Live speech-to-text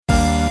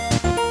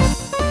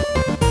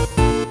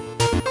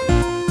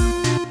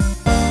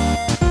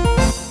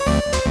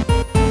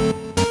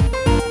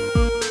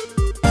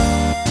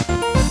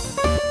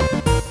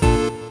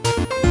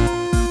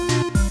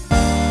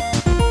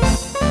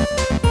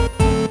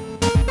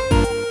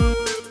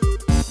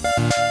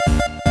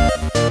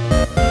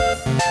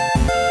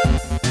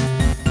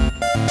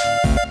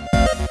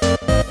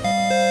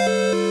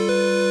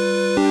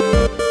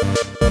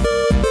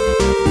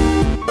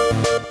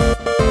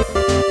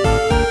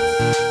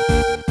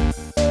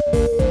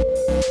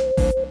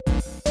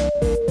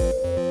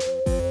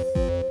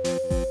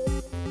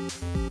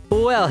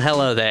Well,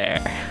 hello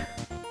there.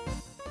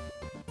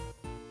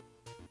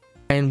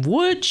 And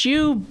would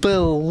you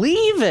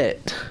believe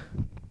it?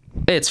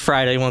 It's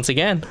Friday once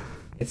again.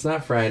 It's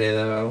not Friday,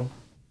 though.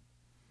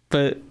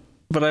 But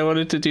I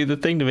wanted to do the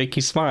thing to make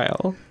you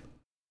smile.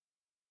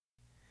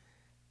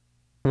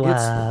 Wow.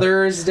 It's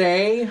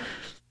Thursday,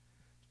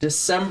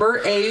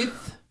 December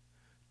 8th,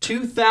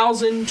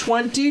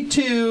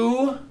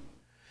 2022.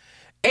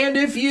 And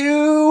if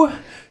you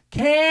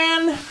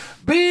can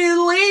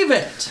believe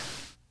it,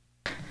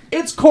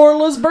 it's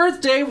Corla's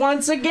birthday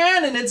once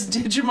again, and it's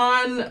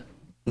Data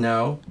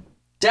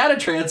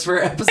Transfer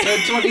episode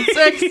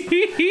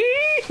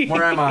 26,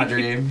 where I'm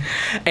Audrey.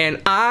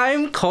 And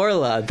I'm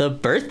Corla, the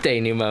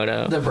birthday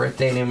Neumono. The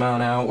birthday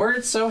Neumono.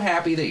 We're so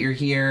happy that you're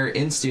here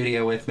in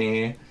studio with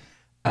me.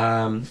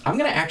 I'm going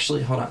to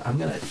actually, hold on, I'm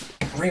going to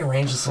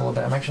rearrange this a little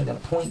bit. I'm actually going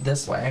to point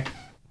this way.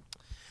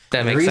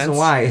 That makes sense. The reason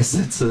why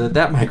is so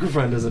that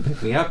microphone doesn't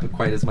pick me up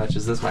quite as much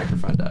as this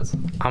microphone does.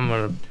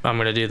 I'm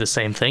gonna do the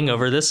same thing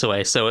over this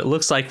way, so it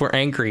looks like we're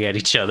angry at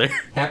each other.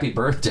 Happy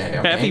birthday!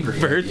 Happy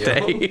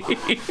birthday!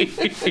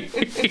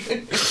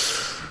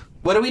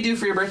 What do we do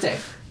for your birthday?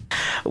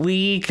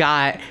 We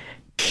got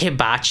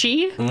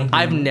hibachi. Mm-hmm.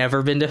 I've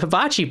never been to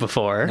hibachi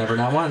before. Never,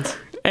 not once.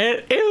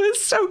 And it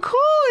was so cool.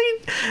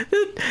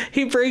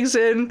 He brings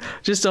in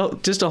just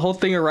a whole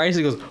thing of rice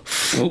and goes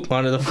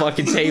onto the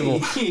fucking table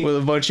with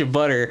a bunch of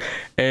butter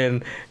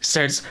and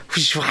starts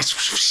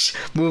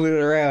moving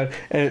it around.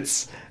 And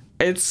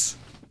it's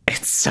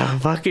so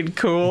fucking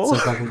cool.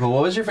 It's so fucking cool.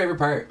 What was your favorite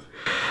part?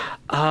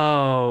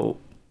 Oh,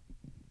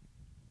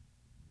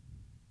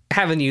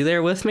 having you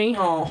there with me.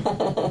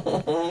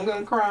 Oh, I'm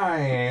gonna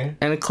cry.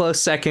 And a close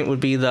second would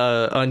be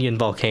the onion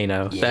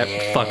volcano. Yeah.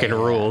 That fucking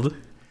ruled.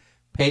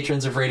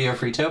 Patrons of Radio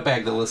Free Tote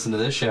Bag that listen to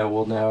this show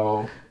will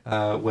know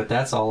what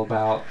that's all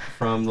about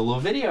from the little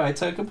video I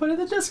took and put in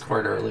the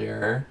Discord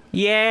earlier.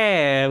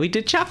 Yeah, we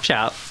did Chop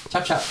Chop.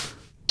 Chop Chop.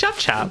 Chop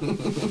Chop.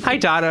 Hi,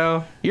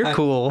 Dono. You're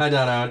cool. Hi,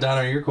 Dono.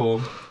 Dono, you're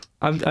cool.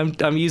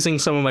 I'm using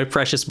some of my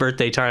precious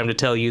birthday time to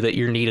tell you that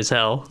you're neat as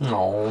hell.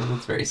 Oh,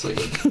 that's very sweet.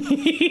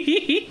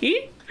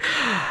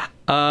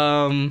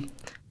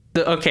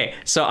 Okay,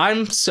 so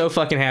I'm so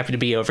fucking happy to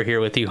be over here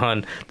with you,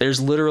 hun.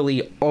 There's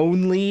literally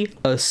only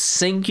a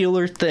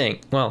singular thing.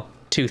 Well,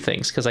 two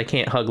things, because I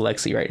can't hug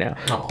Lexi right now.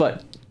 Aww.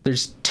 But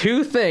there's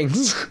two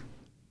things.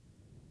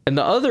 And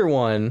the other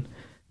one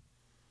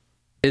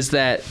is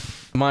that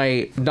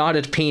my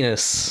knotted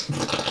penis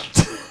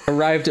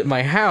arrived at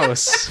my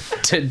house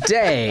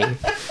today,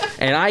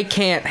 and I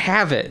can't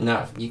have it.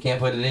 No, you can't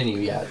put it in you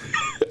yet.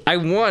 I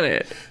want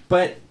it.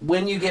 But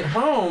when you get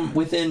home,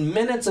 within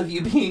minutes of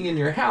you being in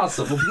your house,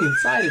 it will be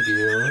inside of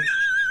you.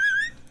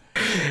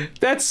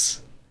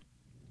 That's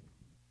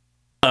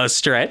a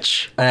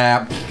stretch.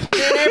 Hey,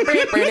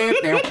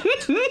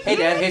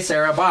 Dad. Hey,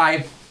 Sarah.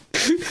 Bye.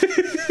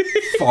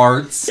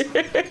 Farts.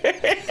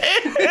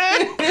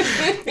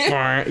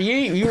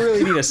 You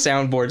really need a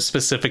soundboard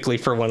specifically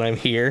for when I'm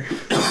here.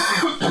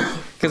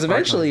 Because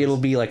eventually it'll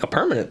be like a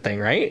permanent thing,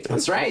 right?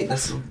 That's right.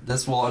 This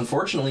will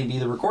unfortunately be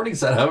the recording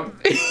setup.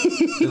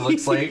 It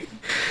looks like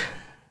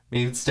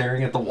me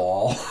staring at the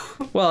wall.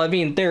 Well, I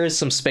mean, there is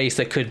some space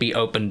that could be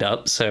opened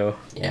up, so...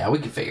 Yeah, we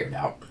can figure it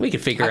out. We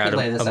could figure out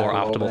a more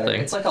optimal thing.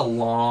 It's like a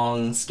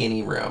long,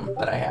 skinny room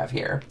that I have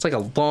here. It's like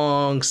a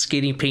long,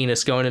 skinny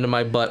penis going into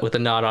my butt with a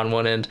knot on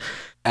one end.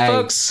 Hey,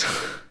 folks,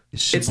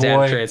 it's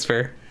Data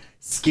Transfer.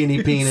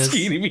 Skinny penis.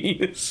 Skinny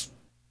penis.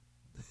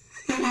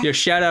 Yo,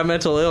 shout out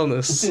mental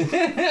illness.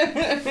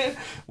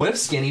 What if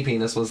Skinny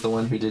Penis was the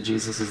one who did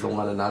Jesus is the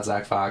One and not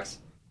Zach Fox?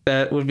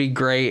 That would be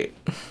great.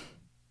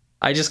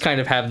 I just kind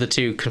of have the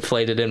two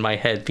conflated in my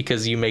head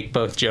because you make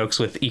both jokes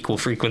with equal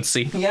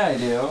frequency. Yeah, I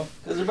do.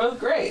 Because they're both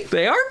great.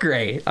 They are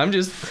great. I'm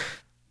just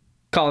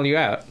calling you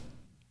out.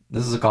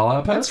 This is a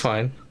call-out post? That's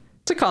fine.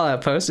 It's a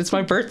call-out post. It's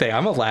my birthday.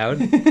 I'm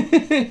allowed.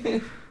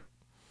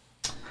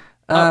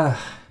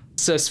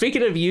 So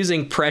speaking of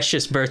using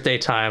precious birthday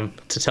time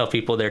to tell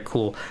people they're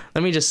cool,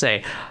 let me just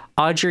say,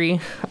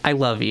 Audrey, I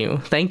love you.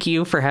 Thank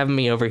you for having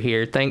me over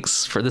here.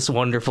 Thanks for this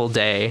wonderful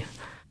day.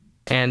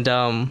 And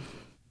to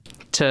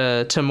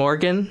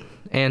Morgan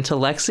and to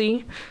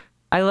Lexi,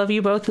 I love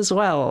you both as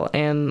well.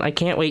 And I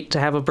can't wait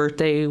to have a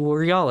birthday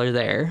where y'all are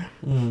there.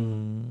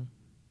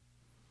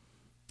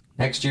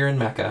 Next year in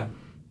Mecca.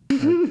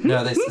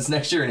 No, this is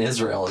next year in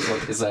Israel is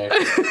what they say.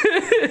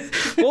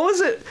 What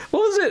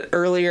was it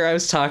earlier I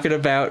was talking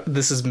about?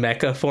 This is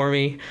Mecca for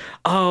me.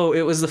 Oh,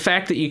 it was the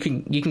fact that you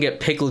can get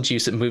pickle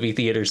juice at movie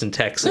theaters in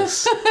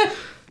Texas.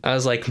 I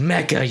was like,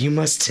 Mecca, you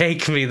must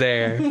take me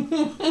there.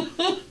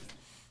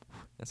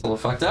 That's a little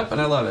fucked up, and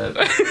I love it.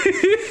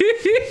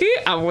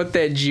 I want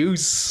that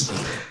juice.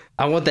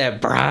 I want that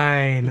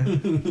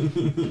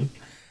brine.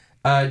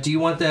 Do you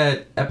want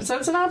that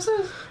episode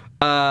synopsis?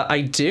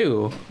 I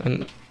do.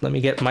 And let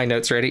me get my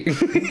notes ready.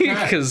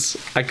 Because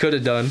I could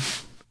have done.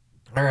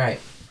 All right.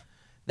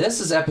 This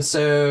is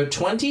episode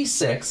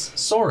 26,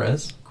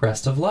 Sora's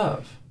Crest of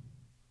Love.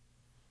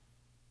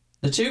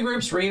 The two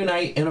groups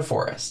reunite in a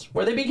forest,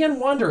 where they begin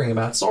wondering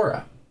about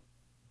Sora.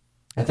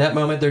 At that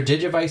moment, their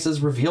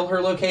digivices reveal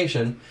her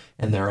location,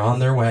 and they're on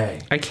their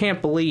way. I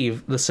can't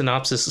believe the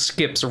synopsis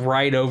skips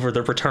right over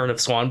the return of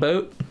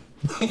Swanboat.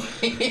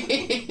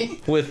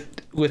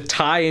 with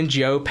Ty and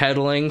Joe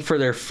pedaling for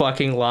their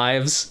fucking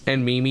lives,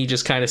 and Mimi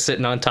just kind of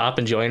sitting on top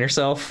enjoying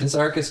herself. This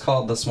arc is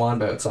called the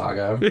Swanboat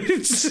Saga.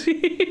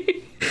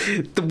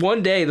 The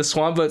one day the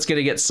Swanboat's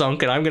gonna get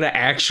sunk, and I'm gonna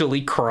actually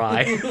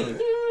cry.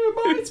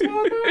 Bye,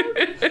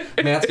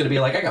 Swanboat. Matt's gonna be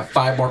like, I got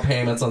 5 more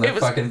payments on that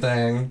fucking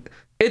thing.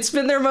 It's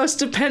been their most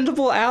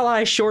dependable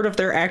ally short of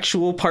their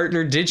actual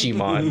partner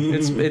Digimon.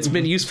 It's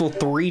been useful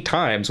 3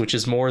 times, which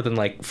is more than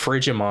like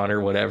Frigimon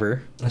or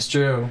whatever. That's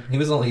true. He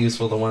was only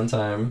useful the one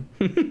time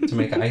to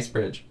make an ice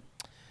bridge.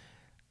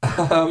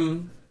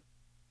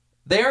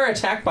 They are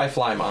attacked by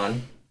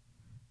Flymon.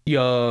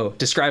 Yo,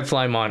 describe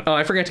Flymon. Oh,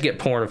 I forgot to get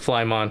porn of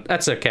Flymon.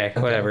 That's okay.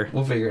 Whatever.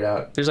 We'll figure it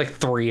out. There's like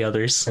 3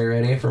 others. Are you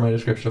ready for my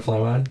description of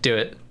Flymon? Do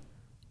it.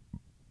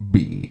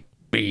 B.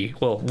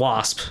 Well,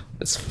 Wasp.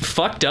 It's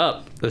fucked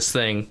up, this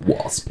thing.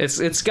 Wasp.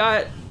 It's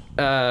got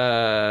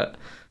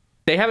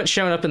they haven't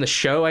shown up in the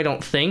show, I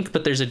don't think,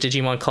 but there's a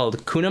Digimon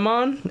called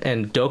Kunamon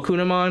and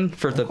Dokunamon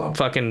for the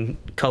fucking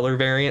color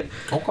variant.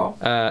 Okay.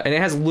 And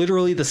it has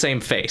literally the same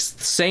face.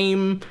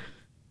 Same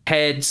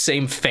head,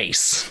 same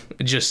face.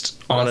 Just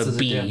on a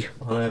bee.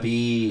 On a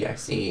bee, I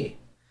see.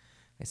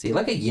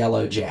 Like a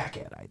yellow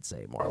jacket, I'd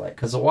say, more like.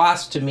 Because a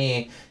wasp, to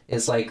me,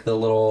 is like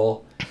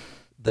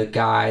the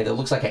guy that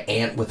looks like an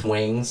ant with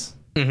wings.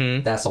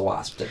 Mm-hmm. That's a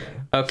wasp to me.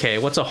 Okay,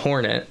 what's a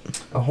hornet?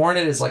 A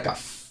hornet is like a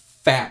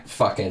fat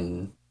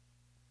fucking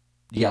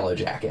yellow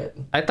jacket.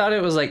 I thought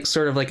it was like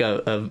sort of like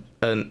an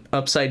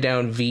upside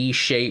down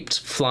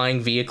V-shaped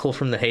flying vehicle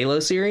from the Halo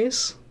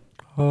series.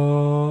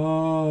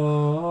 Oh.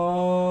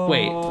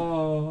 Wait.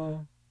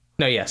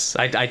 No, yes,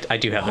 I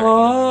do have that.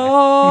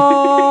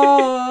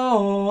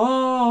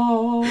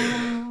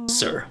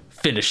 Sir,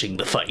 finishing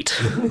the fight.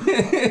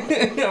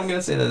 I'm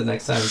gonna say that the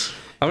next time.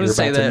 I'm gonna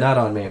say that. Nut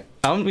on me.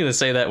 I'm gonna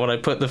say that when I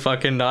put the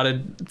fucking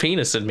knotted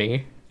penis in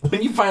me.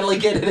 When you finally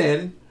get it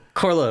in.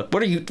 Corla,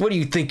 what do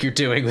you think you're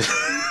doing with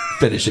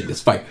finishing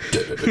this fight?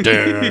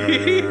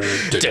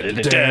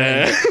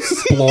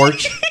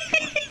 Splorch.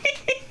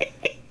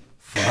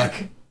 Fuck.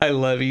 I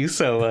love you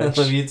so much.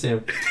 I love you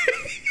too.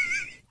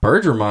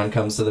 Bergermon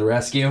comes to the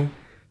rescue.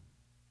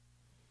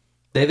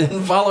 They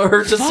then follow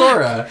her to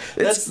Sora.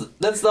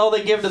 That's all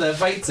they give to that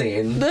fight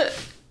scene.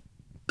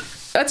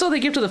 That's all they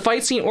give to the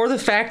fight scene, or the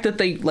fact that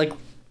they like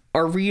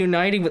are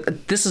reuniting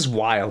with. This is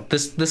wild. The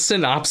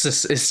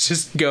synopsis is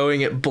just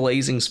going at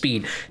blazing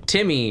speed.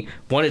 Timmy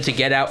wanted to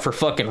get out for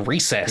fucking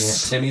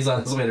recess. Yeah, Timmy's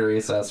on his way to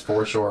recess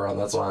for sure on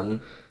this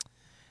one.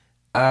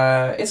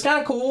 It's kind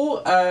of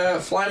cool.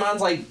 Flymon's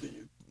like,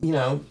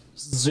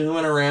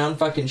 zooming around,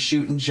 fucking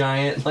shooting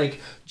giant, like,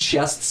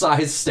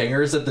 chest-sized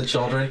stingers at the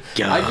children.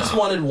 Yeah. I just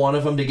wanted one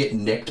of them to get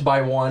nicked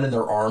by one and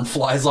their arm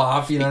flies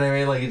off, you know what I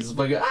mean? Like, it's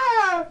like,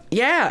 ah!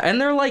 Yeah, and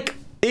they're like,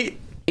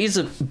 he's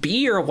a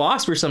bee or a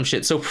wasp or some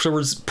shit, so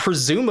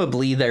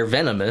presumably they're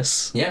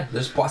venomous. Yeah,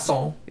 there's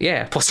poisson.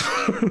 Yeah,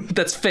 poisson.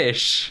 That's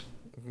fish.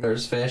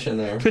 There's fish in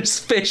there. There's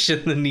fish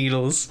in the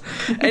needles.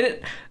 And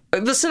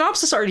the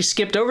synopsis already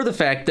skipped over the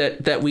fact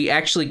that we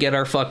actually get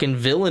our fucking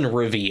villain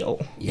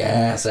reveal.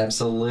 Yes,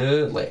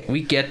 absolutely.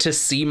 We get to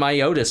see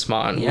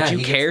Myotismon. Yeah, would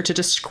you care to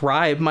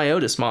describe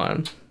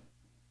Myotismon?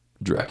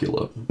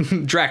 Dracula.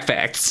 Drac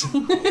facts.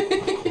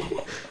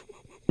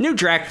 New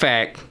Drac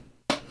fact.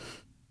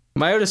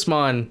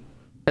 Myotismon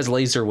has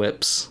laser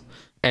whips.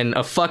 And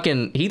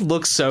he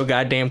looks so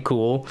goddamn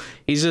cool.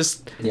 He's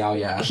just...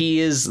 Yeah.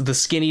 He is the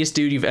skinniest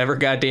dude you've ever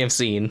goddamn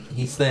seen.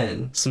 He's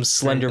thin. Some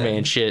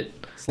Slenderman shit.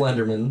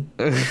 Slenderman.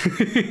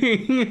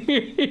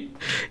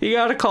 You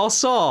gotta call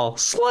Saul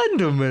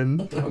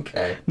Slenderman.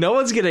 Okay. No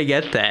one's gonna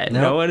get that.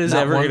 Nope, no one is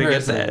ever gonna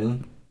get that.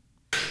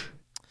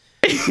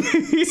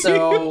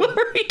 So what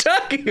are we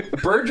talking about?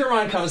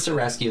 Bergermon comes to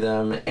rescue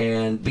them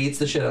and beats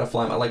the shit out of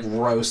Flymon, like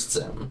roasts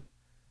him.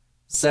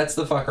 Sets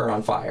the fucker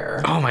on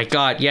fire. Oh my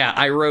god, yeah,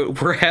 I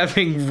wrote, we're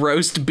having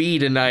roast bee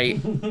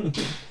tonight.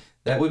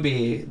 That would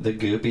be the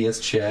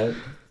goopiest shit.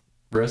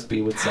 Roast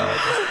bee would suck.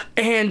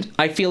 And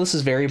I feel this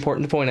is very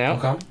important to point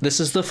out. Okay.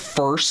 This is the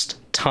first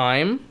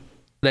time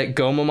that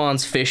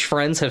Gomamon's fish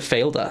friends have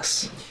failed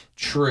us.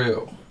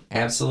 True.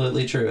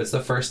 Absolutely true. It's the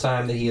first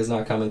time that he has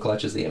not come and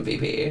clutches the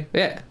MVP.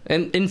 Yeah.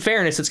 And in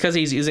fairness, it's because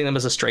he's using them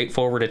as a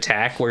straightforward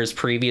attack, whereas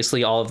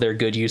previously all of their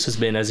good use has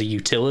been as a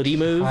utility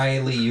move.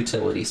 Highly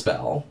utility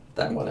spell,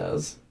 that one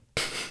is.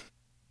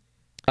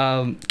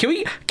 Can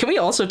we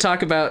also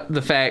talk about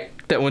the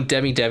fact that when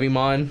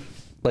Devimon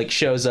like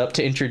shows up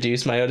to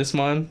introduce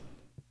Myotismon,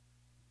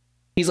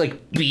 he's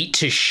like beat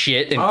to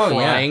shit and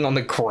crying on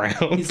the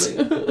ground. He's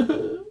like,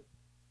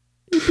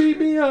 he beat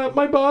me up.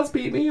 My boss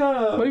beat me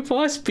up. My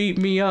boss beat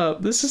me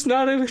up. This is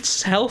not a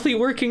healthy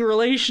working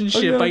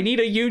relationship. I need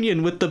a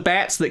union with the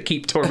bats that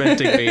keep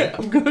tormenting me.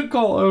 I'm gonna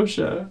call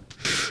OSHA.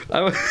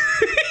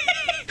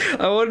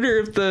 I wonder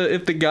if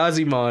the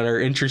Gazimon are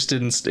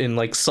interested in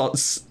like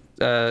salting.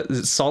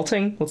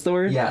 What's the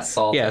word? Yeah,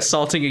 salting. Yeah,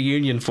 salting a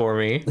union for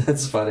me.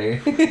 That's funny.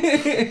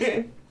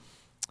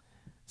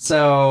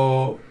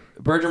 So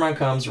Bergermon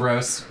comes,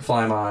 roasts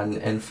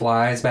Flymon, and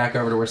flies back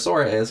over to where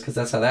Sora is, because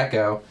that's how that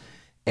go.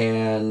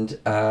 And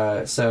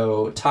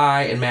so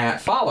Ty and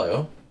Matt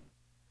follow,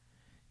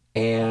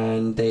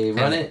 and they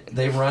run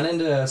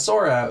into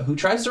Sora, who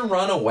tries to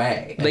run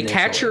away. They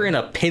catch her in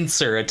a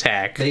pincer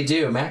attack. They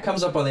do. Matt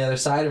comes up on the other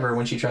side of her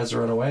when she tries to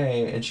run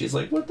away, and she's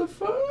like, "What the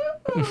fuck?"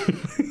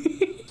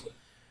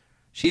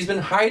 She's been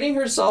hiding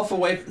herself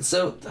away.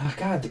 So,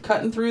 cutting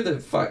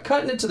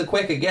it to the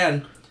quick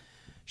again.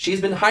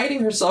 She's been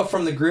hiding herself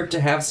from the group to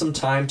have some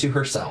time to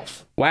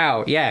herself.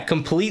 Wow, yeah,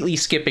 completely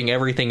skipping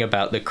everything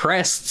about the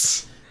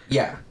crests.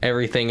 Yeah.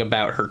 Everything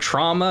about her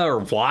trauma or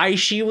why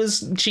she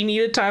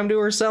needed time to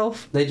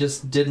herself. They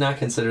just did not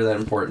consider that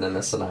important in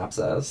the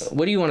synopsis.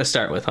 What do you want to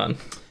start with, hon?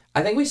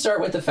 I think we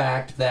start with the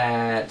fact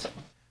that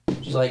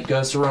she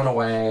goes to run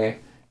away,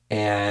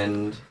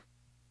 and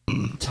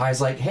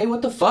Ty's like, "Hey,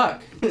 what the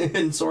fuck?"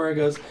 And Sora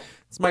goes,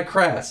 "It's my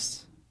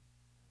crest.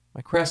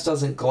 My crest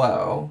doesn't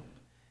glow,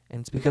 and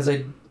it's because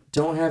I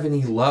don't have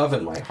any love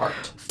in my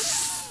heart."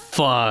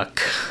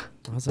 Fuck.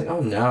 I was like,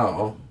 "Oh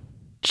no."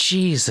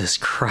 Jesus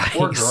Christ.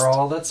 Poor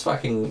girl, that's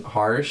fucking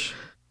harsh.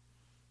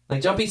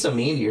 Don't be so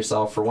mean to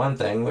yourself, for one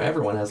thing.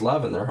 Everyone has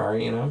love in their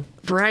heart, you know?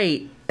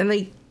 Right. And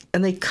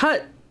they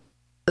cut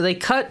to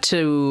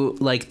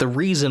the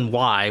reason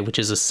why, which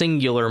is a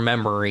singular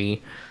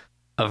memory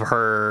of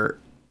her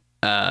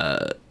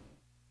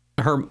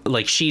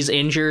she's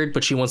injured,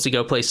 but she wants to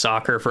go play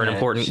soccer for an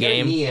important she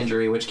game. Got a knee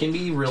injury, which can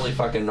be really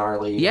fucking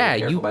gnarly. Yeah,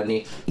 you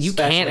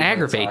can't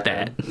aggravate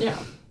that. Yeah.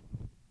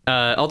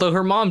 Although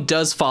her mom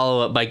does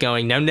follow up by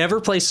going, "Now never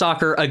play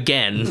soccer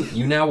again."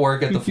 You now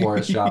work at the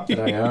florist shop that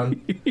I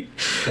own.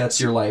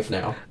 That's your life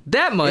now.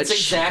 That much. It's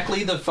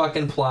exactly the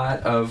fucking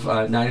plot of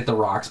Night at the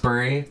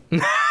Roxbury.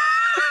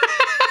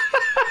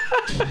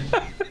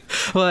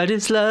 What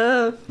is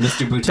love?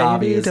 Mr.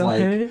 Butabi is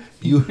like,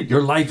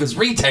 your life is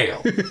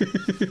retail.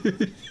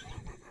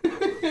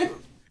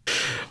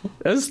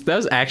 That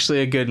was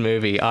actually a good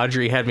movie.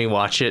 Audrey had me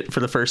watch it for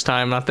the first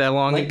time not that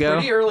long ago.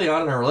 Pretty early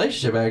on in our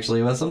relationship, actually.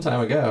 It was some time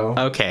ago.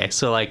 Okay,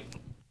 so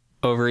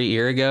over a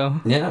year ago?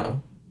 Yeah.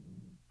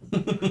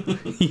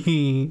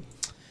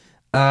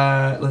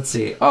 Let's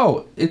see.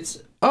 Well,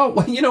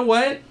 you know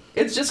what?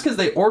 It's just because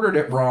they ordered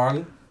it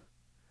wrong.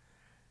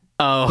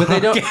 Oh, but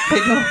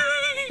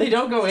they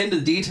don't go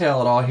into detail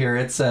at all here.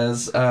 It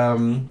says,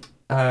 left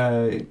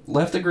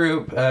the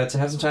group to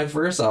have some time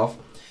for herself.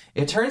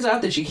 It turns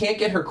out that she can't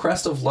get her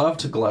crest of love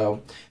to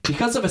glow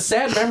because of a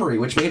sad memory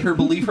which made her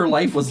believe her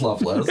life was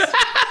loveless. What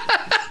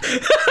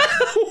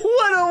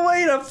a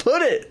way to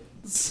put it.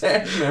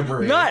 Sad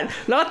memory. Not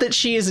that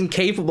she is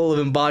incapable of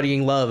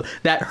embodying love,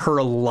 that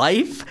her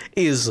life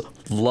is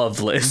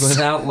loveless.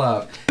 Without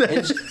love.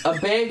 And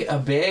a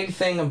big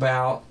thing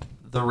about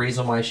the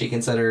reason why she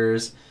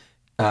considers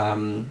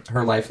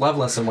her life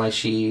loveless and why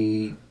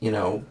she,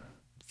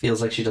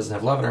 feels like she doesn't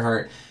have love in her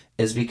heart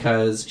is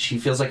because she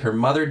feels like her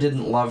mother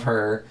didn't love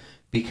her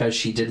because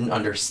she didn't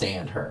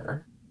understand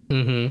her.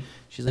 Mm-hmm.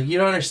 She's like, "You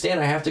don't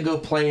understand. I have to go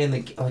play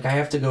I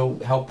have to go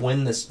help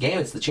win this game.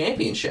 It's the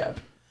championship."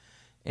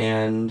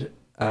 And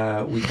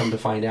we come to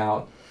find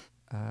out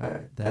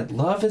that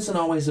love isn't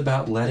always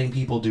about letting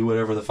people do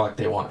whatever the fuck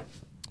they want.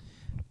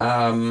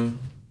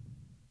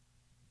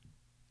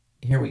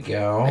 Here we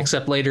go.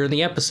 Except later in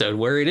the episode,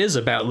 where it is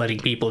about letting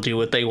people do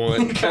what they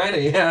want. Kind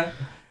of, yeah.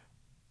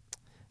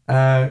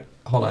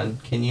 Hold on.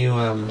 Can you,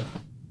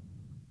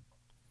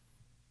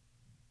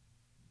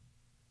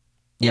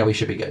 Yeah, we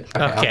should be good.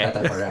 Okay. I'll cut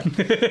that part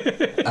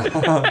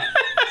out.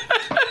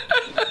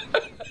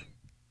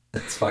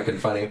 That's fucking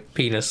funny.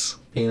 Penis.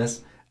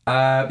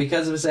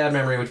 Because of a sad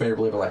memory which made her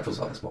believe her life was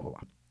loveless, blah, blah,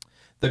 blah.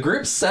 The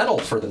group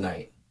settled for the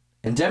night,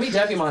 and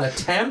Devimon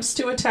attempts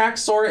to attack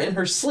Sora in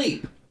her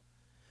sleep.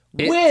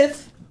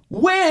 With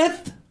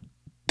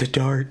the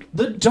dart.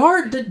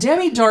 The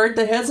demi-dart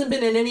that hasn't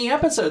been in any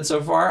episode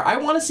so far. I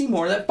want to see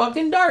more of that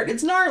fucking dart.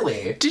 It's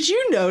gnarly. Did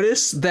you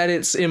notice that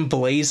it's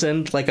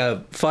emblazoned like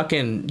a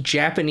fucking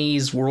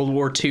Japanese World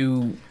War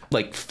II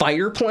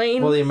fighter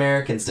plane? Well, the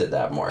Americans did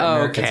that more. Oh,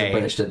 Americans okay. and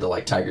British did the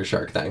tiger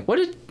shark thing. What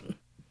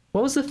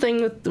was the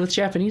thing with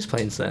Japanese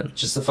planes then?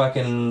 Just the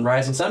fucking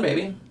rising sun,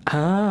 baby.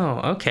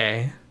 Oh,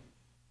 okay.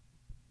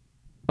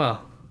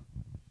 Well,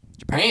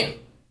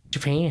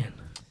 Japan.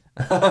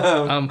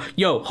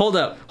 Yo, hold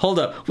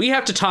up. We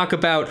have to talk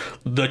about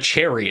the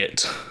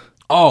chariot.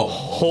 Oh,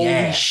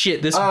 holy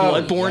shit! This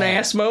Bloodborne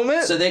ass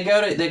moment. So they go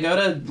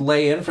to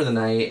lay in for the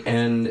night,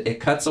 and it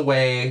cuts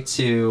away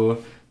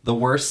to the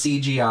worst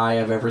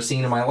CGI I've ever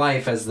seen in my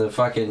life as the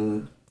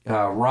fucking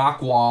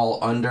rock wall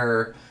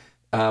under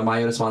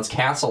Myotismon's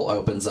castle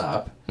opens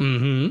up.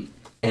 Mm-hmm.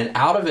 And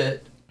out of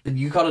it,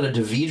 you called it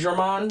a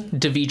Devidramon?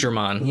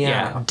 Devidramon.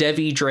 Yeah.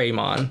 Devi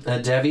Draymon. A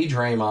Devi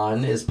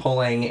Draymon is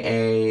pulling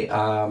a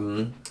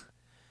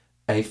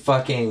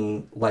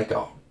fucking,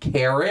 a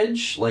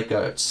carriage, like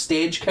a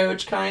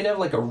stagecoach kind of,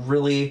 like a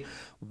really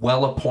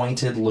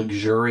well-appointed,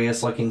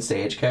 luxurious-looking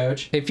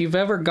stagecoach. If you've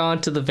ever gone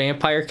to the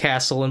vampire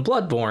castle in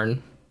Bloodborne,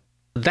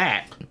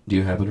 that. Do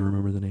you happen to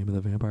remember the name of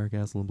the vampire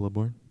castle in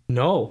Bloodborne?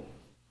 No.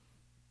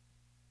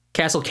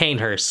 Castle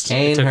Canehurst.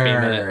 It took me a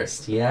minute.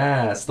 Canehurst.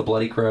 Yes, the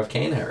Bloody Crow of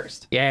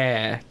Canehurst.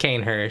 Yeah,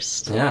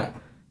 Canehurst. Yeah.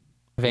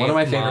 Vamp One of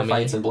my favorite Mommy.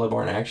 fights in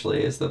Bloodborne,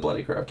 actually, is the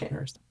Bloody Crow of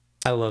Canehurst.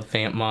 I love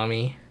Vamp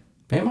Mommy.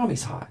 Vamp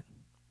Mommy's hot.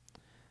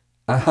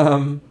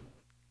 And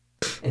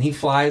he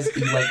flies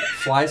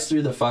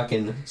through the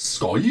fucking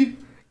sky.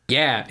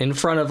 Yeah, in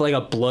front of like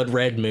a blood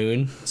red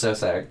moon. So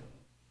sick.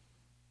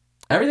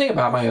 Everything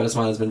about my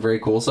Otismon has been very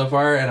cool so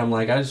far, and I'm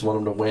like, I just want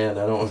him to win.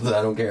 I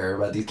don't care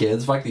about these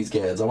kids. Fuck these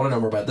kids. I want to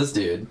know more about this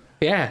dude.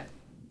 Yeah.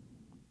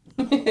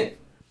 So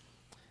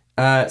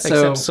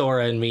Except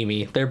Sora and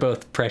Mimi. They're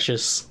both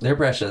precious. they're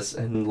precious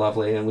and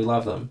lovely, and we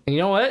love them. And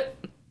you know what?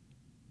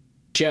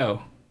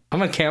 Joe. I'm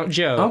gonna count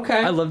Joe.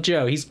 Okay. I love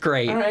Joe. He's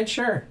great. All right,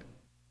 sure.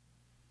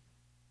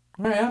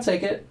 All right, I'll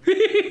take it.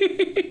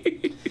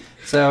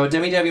 So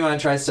Demi Devimon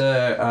tries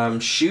to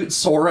shoot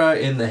Sora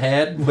in the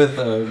head with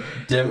a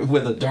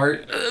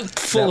dart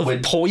Full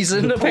of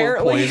poison,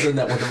 apparently. Poison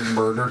that would have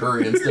murdered her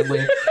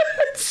instantly.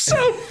 It's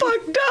so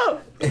fucked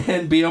up.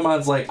 And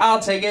Biomon's like, I'll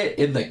take it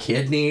in the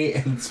kidney,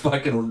 and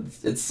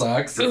it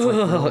sucks. It's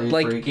really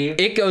Like, freaky.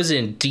 it goes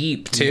in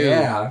deep too.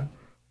 Yeah.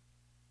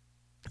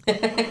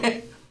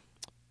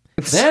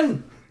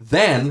 then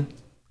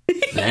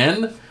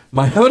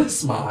my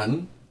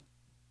Otismon,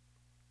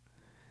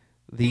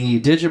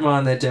 the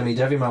Digimon that Demi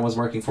Devimon was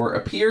working for,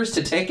 appears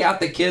to take out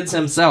the kids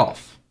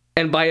himself.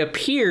 And by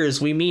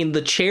appears, we mean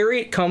the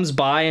chariot comes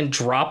by and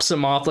drops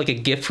him off like a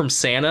gift from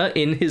Santa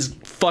in his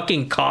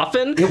fucking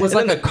coffin. It was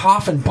like a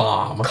coffin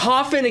bomb.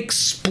 Coffin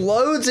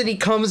explodes and he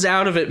comes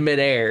out of it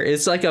midair.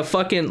 It's like a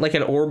fucking like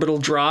an orbital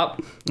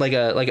drop, like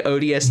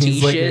ODST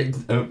He's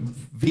shit. like a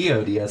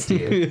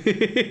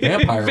VODST.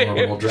 Vampire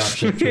orbital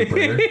dropship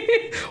trooper.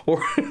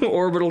 Or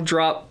orbital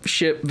drop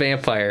ship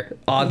vampire.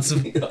 Odds.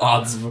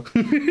 Odds.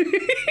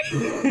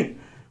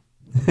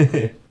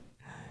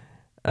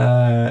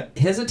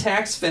 His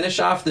attacks finish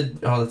off the...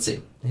 Oh, let's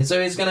see.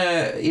 So he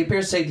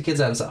appears to take the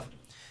kids out himself.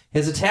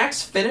 His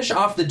attacks finish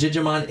off the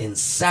Digimon in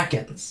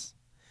seconds.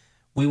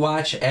 We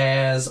watch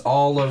as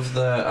all of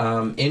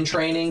the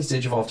in-trainings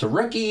digivolve to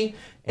Rookie,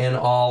 and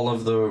all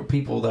of the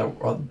people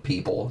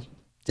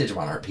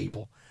Digimon aren't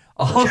people.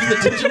 All of the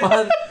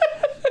Digimon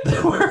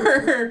that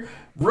were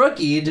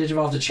Rookie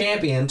digivolve to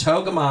Champion.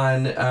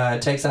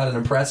 Togemon takes out an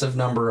impressive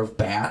number of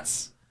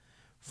bats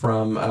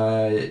from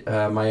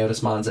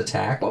Myotismon's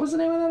attack. What was the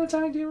name of that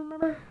attack? Do you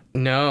remember?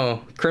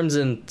 No.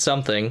 Crimson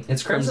something.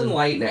 It's Crimson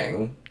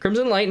Lightning.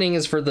 Crimson Lightning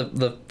is for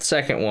the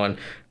second one.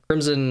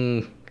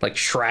 Crimson, like,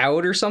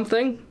 Shroud or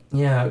something?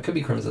 Yeah, it could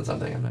be Crimson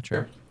something. I'm not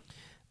sure.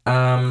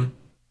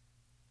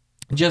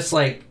 Just,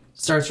 like,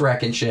 starts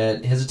wrecking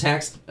shit. His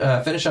attacks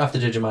finish off the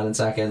Digimon in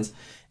seconds.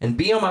 And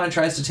Biyomon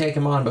tries to take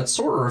him on, but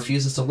Sora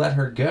refuses to let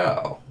her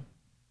go.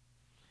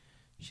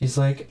 She's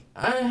like,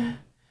 I'm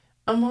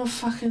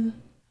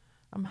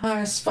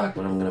high as fuck,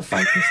 but I'm gonna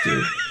fight this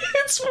dude.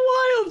 It's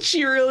wild.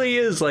 She really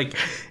is, like,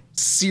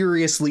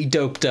 seriously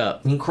doped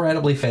up.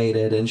 Incredibly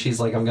faded, and she's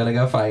like, I'm gonna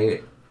go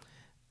fight.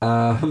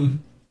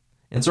 And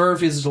Sora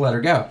refuses to let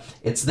her go.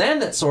 It's then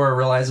that Sora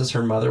realizes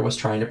her mother was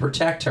trying to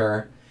protect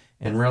her,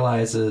 and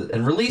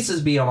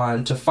releases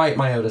Biyomon to fight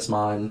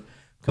Myotismon,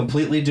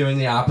 completely doing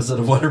the opposite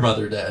of what her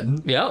mother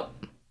did. Yep.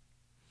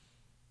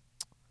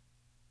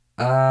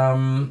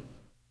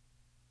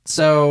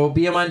 So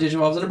Biyomon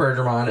digivolves into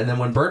Bergermon, and then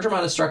when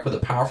Bergermon is struck with a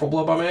powerful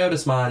blow by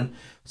Myotismon,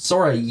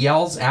 Sora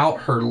yells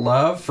out her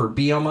love for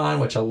Biyomon,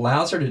 which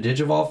allows her to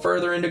digivolve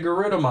further into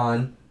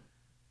Garudamon,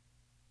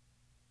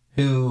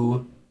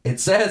 who,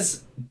 it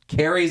says,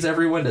 carries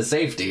everyone to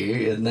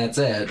safety, and that's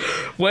it.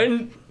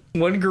 When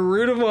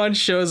Garudamon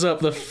shows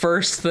up, the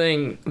first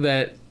thing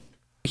that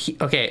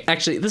okay,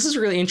 actually, this is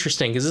really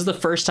interesting, because this is the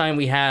first time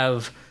we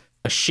have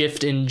a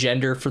shift in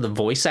gender for the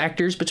voice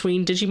actors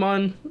between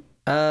Digimon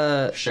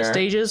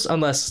stages,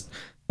 unless,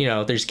 you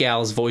know, there's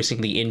gals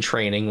voicing the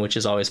in-training, which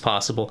is always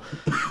possible.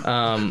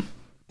 But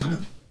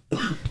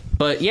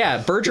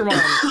yeah,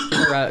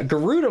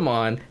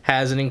 Garudamon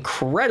has an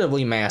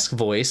incredibly masked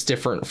voice,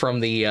 different from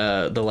the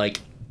like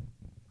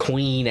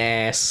queen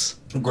ass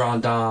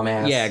Grand Dame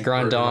ass. Yeah,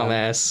 Grand Dame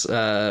ass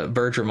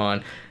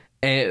Bergermon.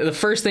 And the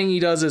first thing he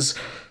does is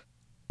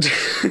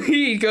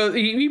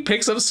he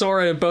picks up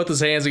Sora in both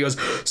his hands and goes,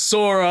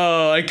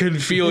 Sora, I can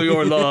feel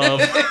your love.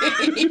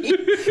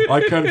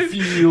 I can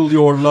feel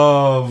your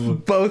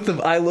love.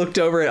 I looked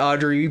over at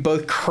Audrey, we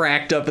both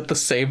cracked up at the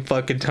same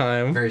fucking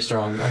time. Very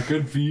strong. I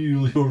can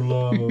feel your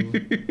love.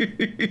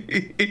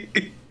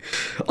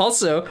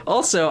 Also,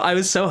 I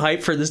was so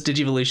hyped for this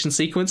Digivolution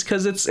sequence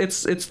because it's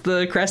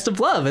the crest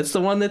of love. It's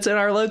the one that's in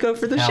our logo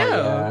for the show.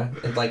 Yeah.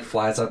 It like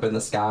flies up in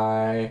the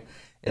sky.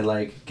 It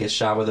like gets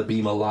shot with a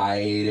beam of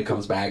light. It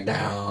comes back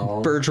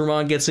down.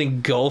 Bergermon gets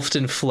engulfed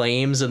in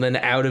flames, and then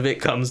out of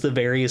it comes the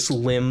various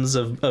limbs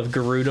of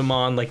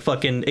Garudamon, like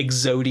fucking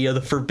Exodia,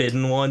 the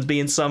Forbidden One,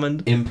 being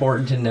summoned.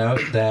 Important to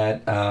note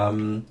that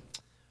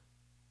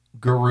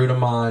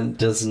Garudamon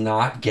does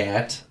not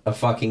get a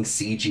fucking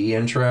CG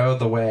intro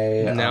the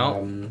way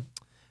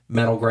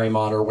Metal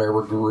Greymon or Where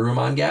Would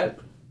Garudamon get.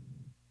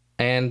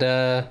 And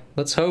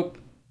let's hope.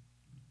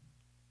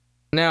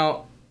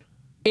 Now,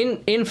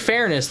 in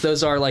fairness,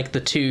 those are like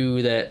the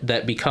two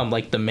that become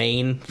like the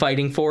main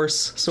fighting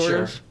force, sort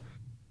of.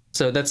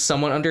 So that's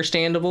somewhat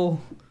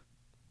understandable.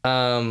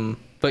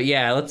 But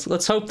yeah,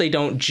 let's hope they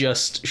don't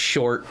just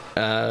short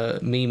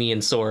Mimi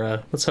and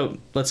Sora. Let's hope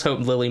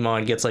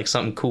Lilymon gets like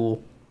something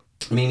cool.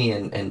 Mimi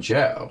and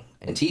Joe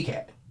and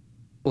TK.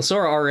 Well,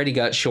 Sora already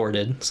got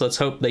shorted, so let's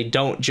hope they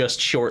don't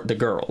just short the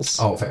girls.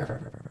 Oh,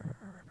 fair.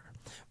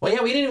 Well,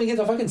 yeah, we didn't even get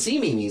to fucking see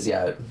Mimi's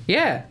yet.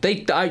 Yeah,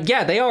 they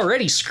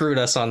already screwed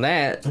us on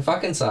that. It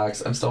fucking sucks.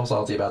 I'm still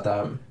salty about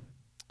that.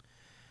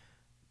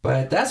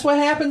 But that's what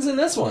happens in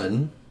this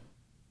one.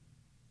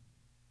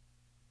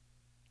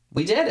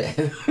 We did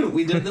it.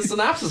 We did the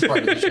synopsis part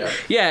of the show.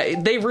 Yeah,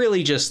 they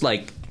really just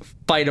like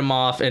fight him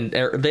off and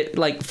they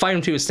like fight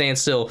him to a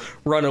standstill,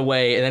 run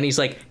away, and then he's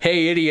like,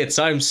 "Hey, idiots,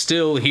 I'm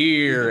still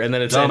here," and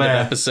then it's end of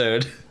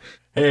episode.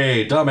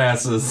 Hey,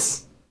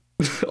 dumbasses.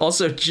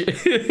 Also,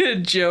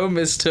 Joe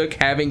mistook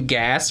having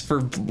gas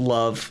for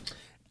love.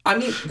 I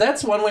mean,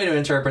 that's one way to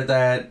interpret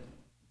that.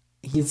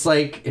 He's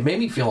like, it made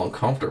me feel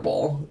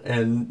uncomfortable,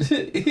 and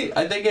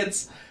I think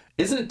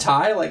isn't it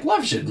Ty? Like,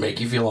 love should make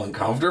you feel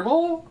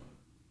uncomfortable.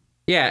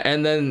 Yeah,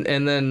 and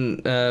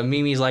then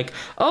Mimi's like,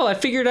 "Oh, I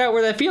figured out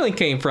where that feeling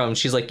came from."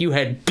 She's like, "You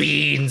had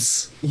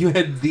beans. You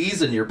had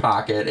these in your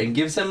pocket," and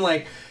gives him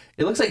like,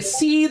 it looks like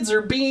seeds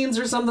or beans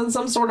or something,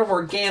 some sort of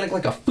organic,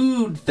 like a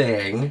food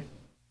thing.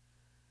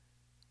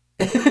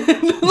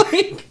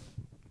 Like,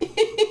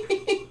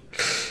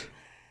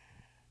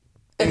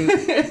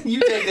 you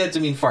take that to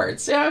mean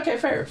farts. Yeah, okay,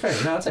 fair.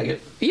 No, I'll take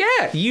it.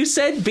 Yeah, you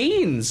said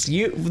beans.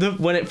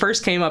 When it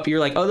first came up, you were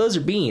like, "Oh, those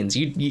are beans." I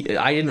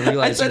didn't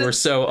realize you were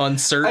so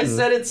uncertain. I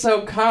said it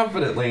so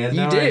confidently, and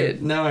you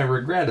did. Now I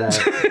regret that.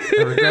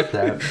 I regret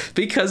that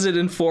because it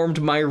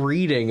informed my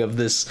reading of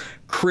this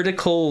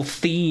critical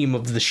theme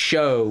of the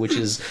show, which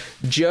is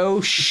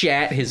Joe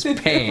shat his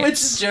pants. Which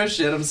is Joe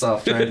shit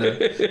himself trying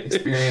to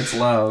experience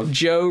love.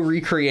 Joe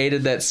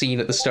recreated that scene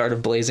at the start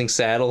of Blazing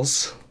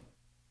Saddles,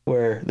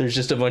 where there's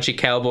just a bunch of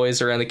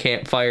cowboys around the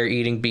campfire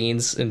eating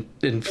beans and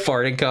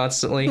farting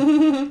constantly.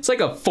 It's like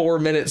a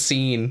 4-minute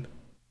scene.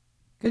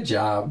 Good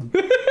job.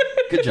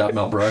 Good job,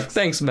 Mel Brooks.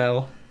 Thanks,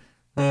 Mel.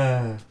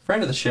 Friend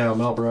of the show,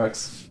 Mel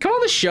Brooks. Come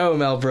on the show,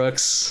 Mel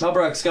Brooks. Mel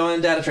Brooks, go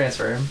in data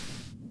transfer.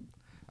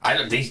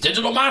 These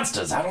digital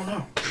monsters, I don't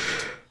know.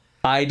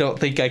 I don't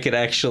think I could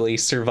actually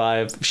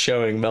survive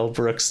showing Mel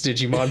Brooks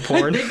Digimon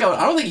porn. I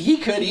don't think he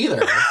could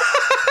either.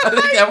 I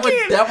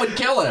think that would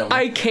kill him.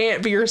 I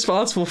can't be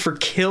responsible for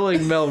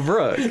killing Mel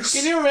Brooks.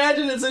 Can you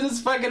imagine it's in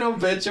his fucking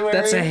obituary?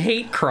 That's a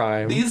hate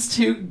crime. These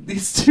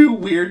two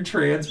weird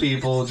trans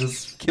people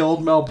just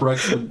killed Mel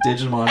Brooks with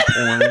Digimon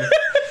porn.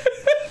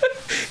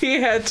 He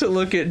had to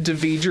look at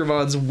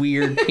Davidramon's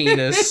weird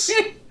penis.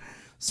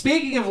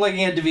 Speaking of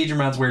looking at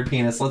Davidramon's weird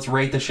penis, let's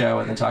rate the show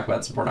and then talk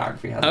about some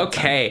pornography.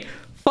 Okay.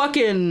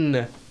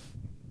 Fucking...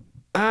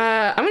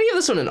 I'm gonna give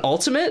this one an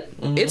ultimate.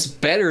 Mm-hmm. It's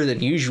better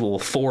than usual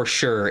for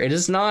sure. It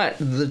is not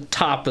the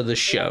top of the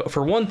show.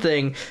 For one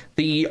thing,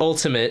 the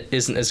ultimate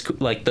isn't as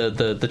like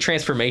the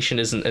transformation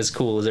isn't as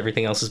cool as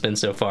everything else has been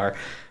so far.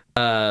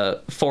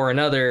 For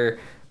another,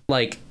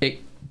 like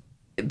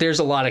there's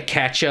a lot of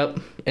catch up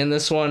in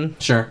this one.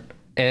 Sure.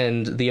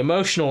 And the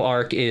emotional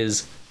arc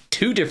is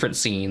 2 different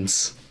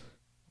scenes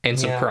and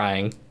some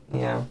crying.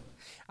 Yeah.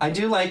 I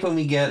do like when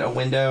we get a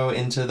window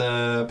into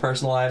the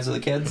personal lives of the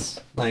kids,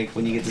 like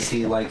when you get to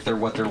see like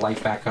what their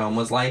life back home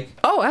was like.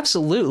 Oh,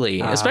 absolutely,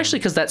 especially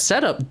because that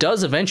setup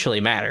does eventually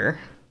matter.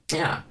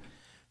 Yeah,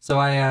 so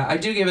I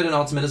do give it an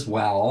ultimate as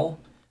well,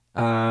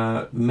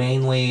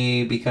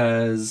 mainly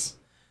because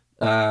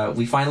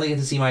we finally get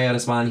to see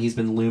Myotismon. He's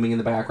been looming in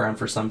the background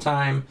for some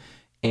time.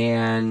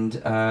 And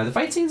the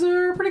fight scenes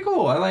are pretty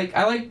cool. I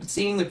like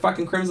seeing the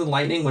fucking Crimson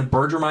Lightning when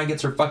Bergermon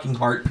gets her fucking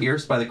heart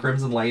pierced by the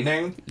Crimson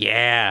Lightning.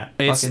 Yeah.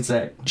 Fucking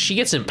sick. She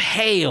gets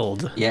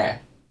impaled. Yeah.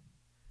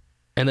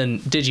 And then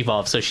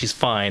Digivolve, so she's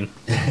fine.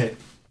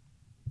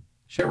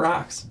 Shit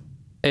rocks.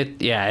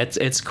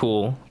 It's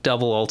cool.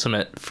 Double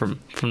ultimate from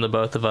the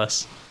both of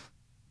us.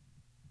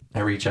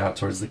 I reach out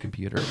towards the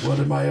computer. What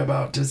am I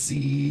about to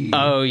see?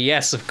 Oh,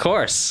 yes, of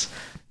course.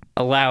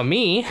 Allow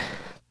me...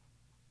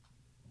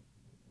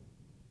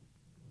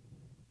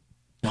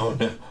 Oh,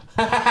 no.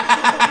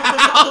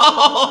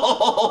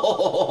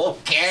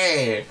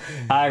 Okay.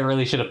 I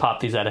really should have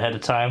popped these out ahead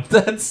of time.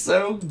 That's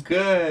so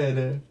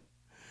good.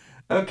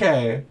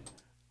 Okay.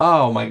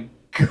 Oh, my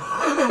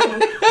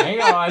God.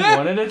 Hang on,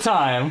 one at a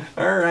time.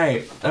 All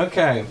right.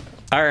 Okay.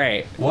 All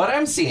right. What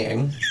I'm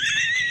seeing...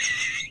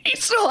 He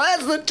still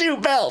has the 2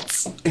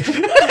 belts.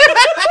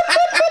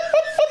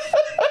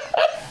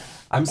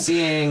 I'm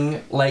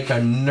seeing, like,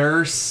 a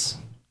nurse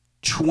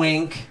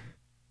twink...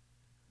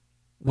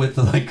 with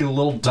like a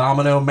little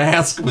domino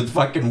mask with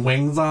fucking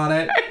wings on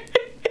it.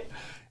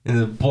 And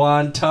the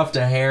blonde tuft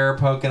of hair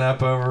poking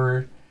up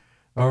over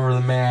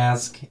the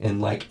mask. And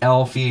like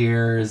elf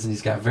ears. And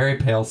he's got very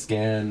pale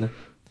skin.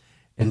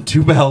 And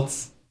 2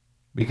 belts.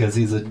 Because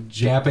he's a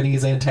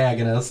Japanese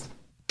antagonist.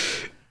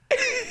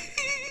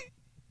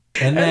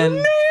 And then...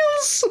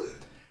 nails!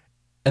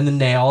 And the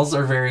nails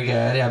are very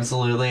good,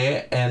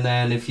 absolutely. And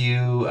then if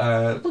you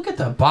look at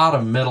the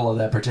bottom middle of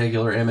that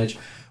particular image,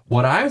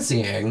 what I'm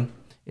seeing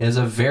is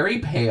a very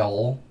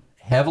pale,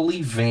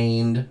 heavily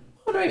veined,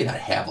 well, maybe not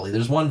heavily,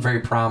 there's one very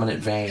prominent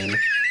vein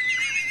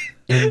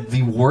in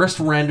the worst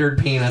rendered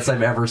penis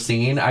I've ever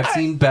seen. I've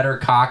seen better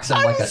cocks in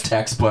like a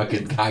textbook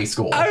in high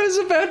school. I was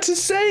about to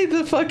say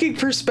the fucking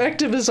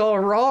perspective is all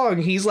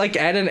wrong. He's like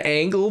at an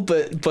angle,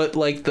 but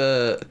like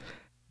the,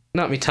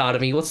 not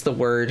metotomy, what's the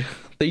word?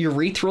 The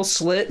urethral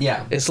slit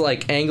is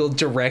like angled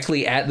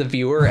directly at the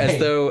viewer, right,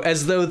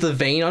 as though the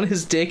vein on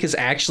his dick is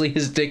actually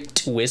his dick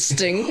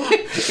twisting.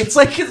 It's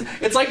like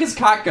his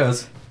cock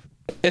goes.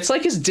 It's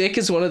like his dick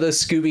is one of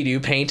those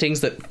Scooby-Doo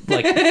paintings that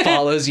like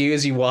follows you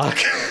as you walk.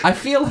 I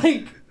feel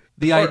like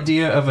the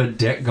idea of a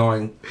dick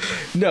going.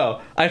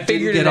 No, I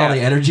figured it out. All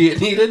the energy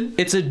it needed.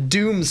 It's a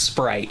Doom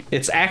sprite.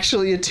 It's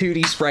actually a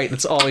 2D sprite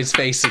that's always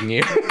facing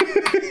you.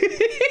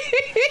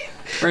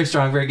 Very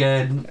strong, very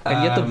good. And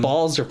yet the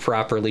balls are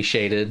properly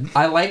shaded.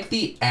 I like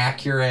the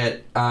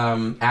accurate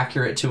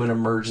to an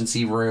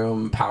emergency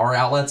room power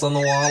outlets on the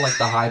wall, like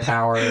the high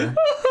power.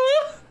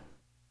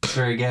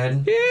 Very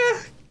good.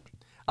 Yeah.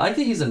 I like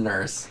that he's a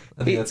nurse.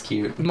 I think that's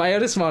cute.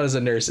 Myotismon as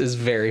a nurse is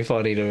very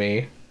funny to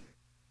me.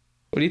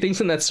 What do you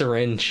think's in that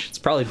syringe? It's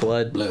probably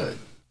blood.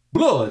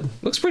 Blood.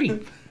 Looks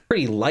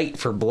pretty light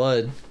for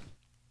blood.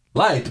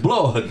 Light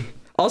blood.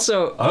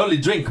 Also, I only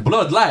drink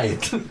blood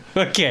light.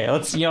 Okay,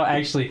 let's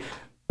actually.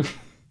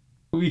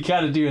 We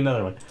gotta do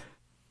another one.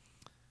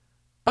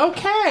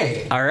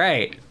 Okay. All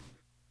right.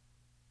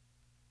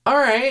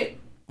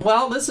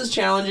 Well, this is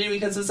challenging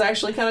because it's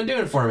actually kind of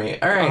doing it for me.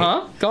 All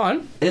right. Go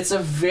on. It's a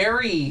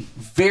very,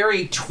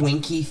 very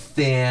twinky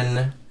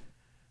thin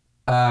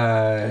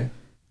Myotismon.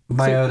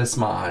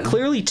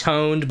 Clearly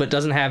toned, but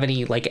doesn't have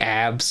any, like,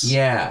 abs.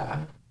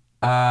 Yeah.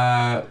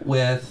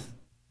 With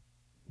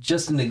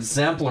just an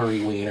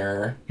exemplary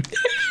wiener.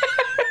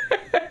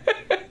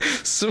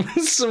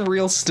 Some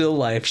real still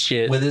life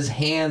shit. With his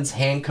hands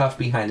handcuffed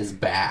behind his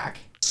back.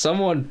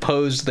 Someone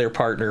posed their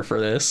partner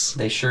for this.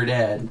 They sure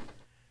did.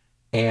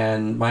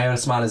 And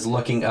Myotismon is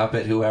looking up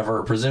at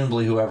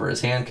presumably whoever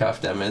has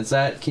handcuffed him.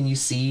 Can you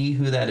see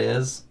who that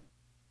is?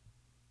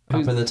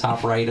 Up in the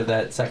top right of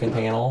that second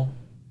panel?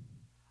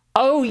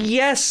 Oh,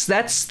 yes,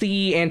 that's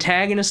the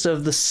antagonist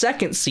of the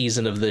second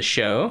season of this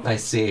show. I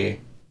see.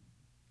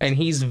 And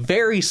he's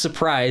very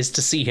surprised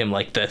to see him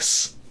like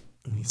this.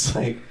 He's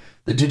like,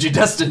 the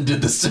Digidestin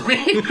did this to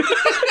me.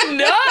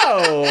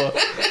 No,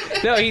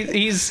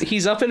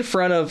 he's up in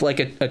front of like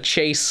a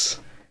chase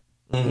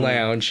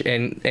lounge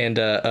and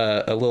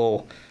a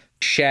little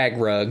shag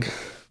rug.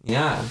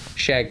 Yeah.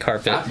 Shag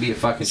carpet. Got to be a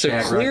fucking shag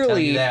rug. So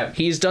clearly,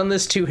 he's done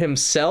this to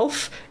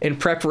himself in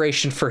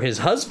preparation for his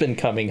husband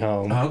coming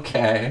home.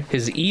 Okay.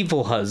 His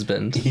evil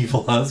husband.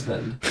 Evil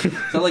husband. Is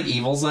that like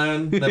Evil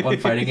Zone? That one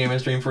fighting game I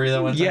streamed for you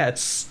that one time?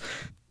 Yes.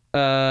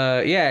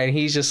 Yeah, and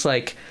he's just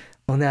like,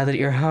 well, now that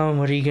you're home,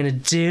 what are you gonna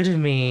do to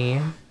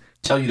me?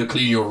 Tell you to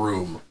clean your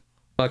room.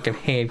 Fucking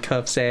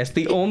handcuffs ass.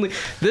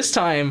 This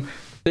time,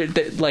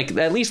 like,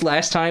 at least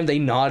last time, they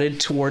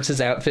nodded towards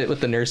his outfit with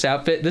the nurse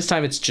outfit. This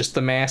time, it's just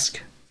the mask.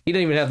 He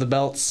didn't even have the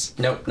belts.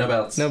 Nope, no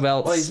belts. No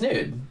belts. Well, he's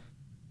nude.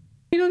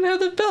 He doesn't have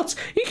the belts.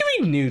 You can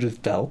be nude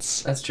with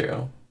belts. That's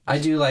true. I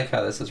do like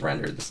how this is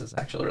rendered. This is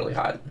actually really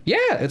hot. Yeah,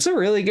 it's a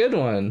really good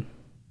one.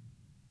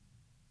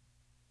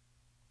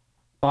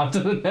 On to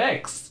the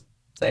next.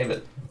 Save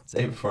it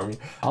for me.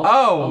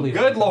 I'll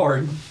good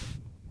lord.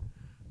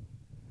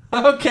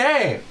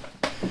 Okay.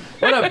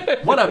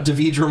 What up,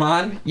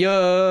 Davidramon?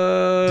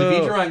 Yo.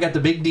 Davidramon got the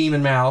big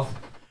demon mouth,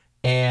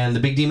 and the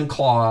big demon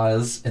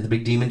claws, and the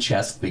big demon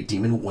chest, the big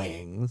demon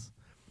wings.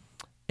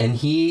 And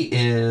he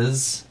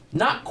is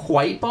not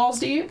quite balls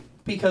deep,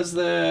 because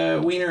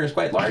the wiener is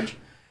quite large,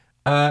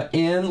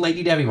 in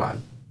Lady Devimon.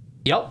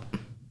 Yep.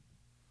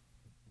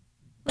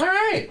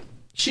 Alright.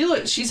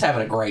 She's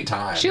having a great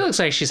time. She looks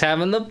like she's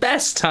having the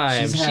best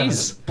time. She's having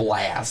a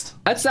blast.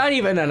 That's not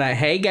even a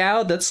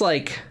hangout. That's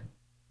like...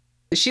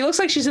 She looks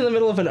like she's in the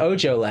middle of an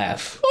Ojo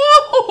laugh.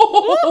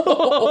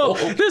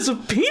 Oh, there's a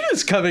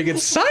penis coming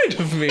inside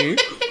of me.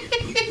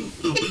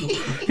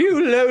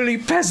 You lowly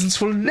peasants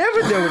will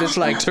never know what it's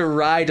like to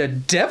ride a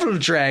devil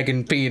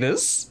dragon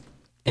penis.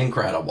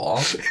 Incredible.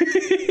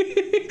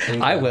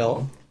 I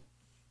will.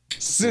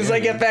 As soon as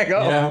I get back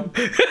home.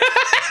 Yeah.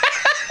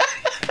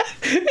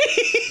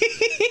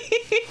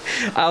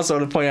 I also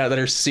want to point out that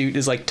her suit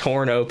is like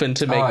torn open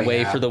to make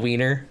way for the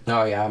wiener.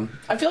 Oh yeah.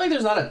 I feel like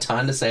there's not a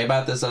ton to say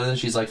about this other than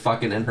she's like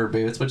fucking in her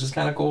boots, which is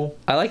kind of cool.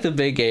 I like the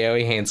big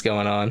Aoi hands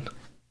going on.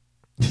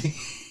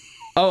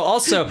 Oh,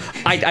 also,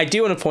 I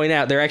do want to point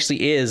out there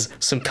actually is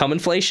some cum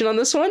inflation on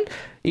this one.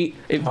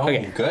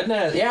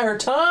 Goodness. Yeah, her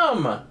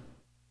tum.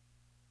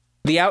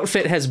 The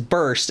outfit has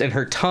burst and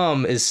her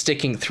tum is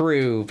sticking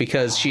through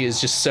because she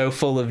is just so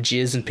full of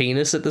jizz and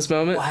penis at this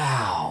moment.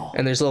 Wow.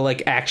 And there's little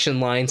like action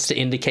lines to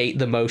indicate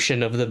the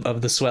motion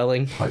of the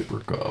swelling.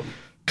 Hyper cum.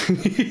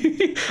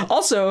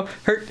 Also,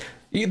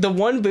 the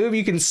one boob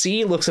you can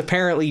see looks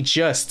apparently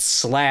just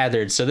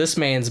slathered, so this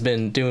man's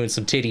been doing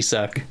some titty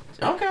suck.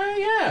 Okay,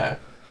 yeah.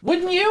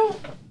 Wouldn't you?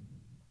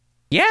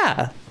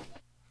 Yeah.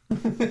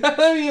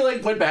 You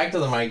like went back to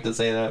the mic to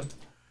say that.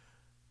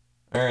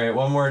 All right,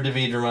 one more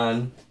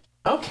Davidramon.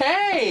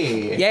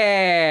 Okay.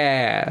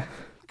 Yeah.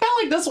 I kind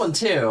of like this one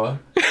too.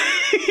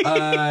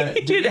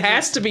 It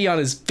has to be on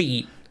his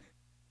feet.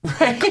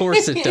 Right? Of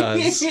course it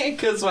does.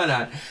 Because why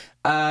not?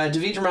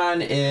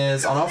 Davidramon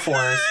is on all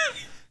fours,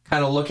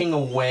 kind of looking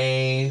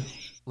away,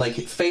 like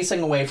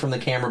facing away from the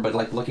camera, but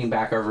like looking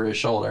back over his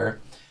shoulder.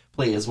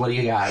 Please, what do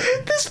you got?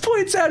 This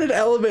points out an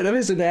element of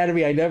his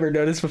anatomy I never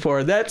noticed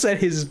before. That's that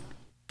his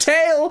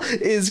tail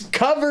is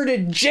covered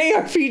in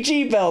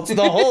JRPG belts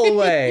the whole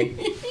way.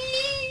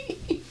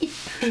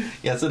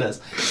 Yes, it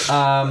is.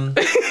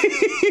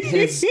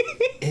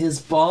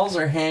 His balls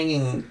are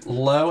hanging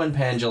low and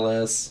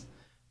pendulous,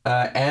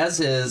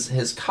 as is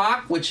his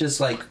cock, which is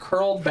like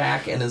curled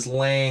back and is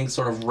laying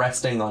sort of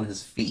resting on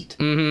his feet.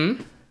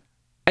 Mm-hmm.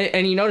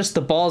 And you notice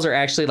the balls are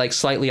actually like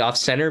slightly off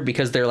center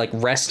because they're like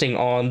resting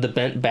on the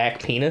bent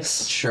back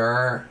penis.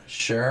 Sure.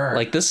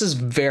 Like this is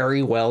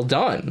very well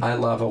done. I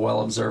love a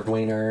well-observed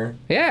wiener.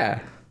 Yeah.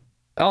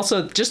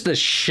 Also, just the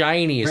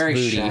shiniest Very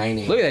booty.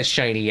 shiny. Look at that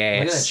shiny ass.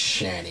 Look at that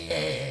shiny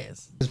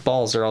ass. His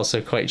balls are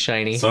also quite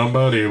shiny.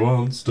 Somebody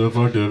wants to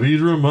fuck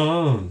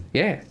Davidramon.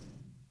 Yeah.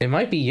 It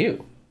might be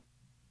you.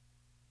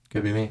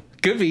 Could be me.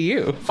 Could be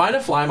you. Find a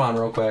Flymon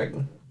real quick.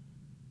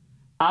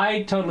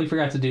 I totally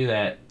forgot to do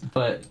that,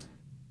 but...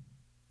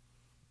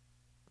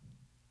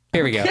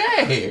 Here we go.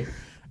 Okay.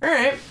 All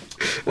right.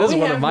 This is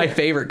one of my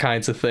favorite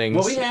kinds of things.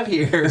 What we have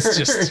here is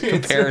just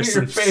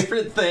comparisons. Your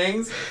favorite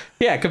things.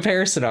 Yeah,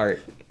 comparison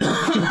art.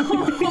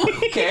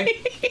 Okay.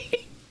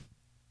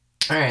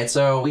 All right,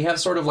 so we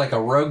have sort of like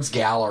a rogues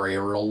gallery,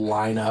 a real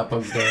lineup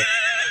of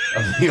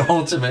the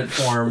ultimate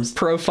forms.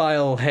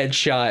 Profile,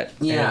 headshot,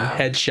 Yeah.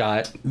 and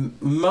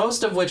headshot.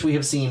 Most of which we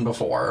have seen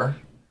before.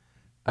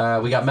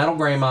 We got Metal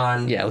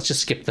Greymon. Yeah, let's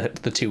just skip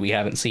the two we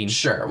haven't seen.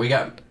 Sure, we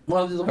got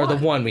the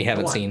one we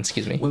haven't seen.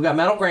 Excuse me. We've got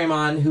Metal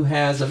Greymon, who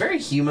has a very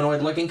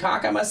humanoid-looking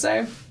cock, I must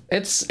say.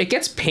 It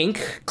gets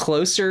pink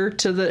closer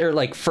to the or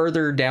like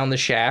further down the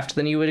shaft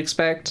than you would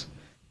expect.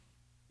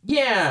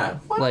 Yeah,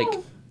 well, Like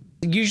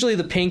usually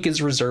the pink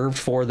is reserved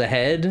for the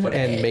head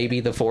and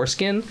maybe the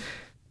foreskin.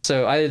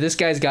 So either this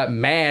guy's got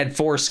mad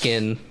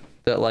foreskin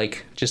that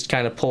like just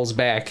kind of pulls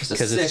back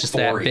because it's just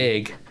that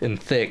big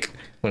and thick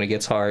when it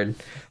gets hard.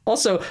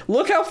 Also,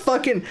 look how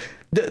fucking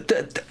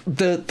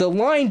the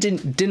line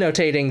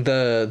denotating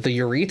the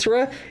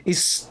urethra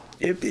is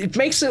it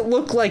makes it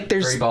look like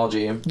there's very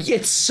bulgy.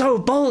 It's so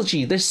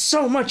bulgy. There's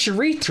so much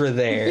urethra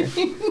there.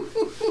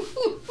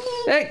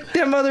 that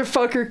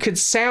motherfucker could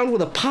sound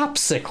with a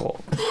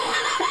popsicle.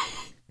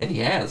 And he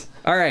has.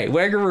 All right,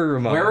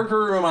 Wegarurumon.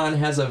 Wegarurumon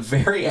has a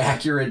very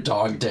accurate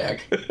dog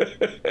dick.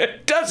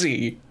 Does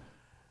he?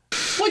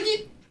 Well,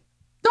 you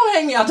don't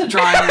hang me out to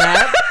dry on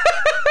that,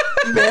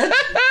 bitch.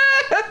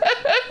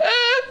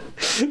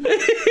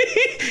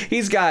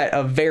 He's got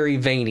a very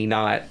veiny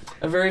knot.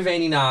 A very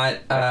veiny knot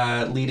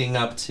leading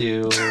up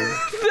to...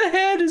 The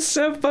head is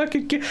so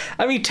fucking cute.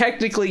 I mean,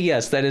 technically,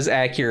 yes, that is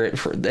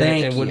accurate.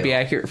 And would be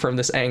accurate from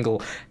this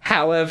angle.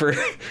 However,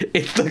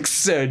 it looks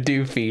so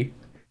doofy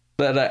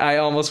that I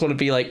almost want to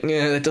be like,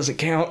 that doesn't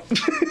count.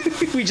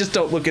 We just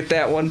don't look at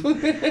that one.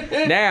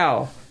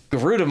 Now,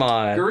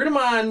 Garudamon.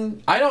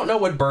 Garudamon, I don't know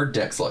what bird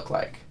dicks look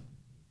like.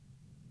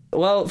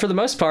 Well, for the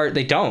most part,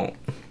 they don't.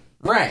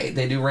 Right,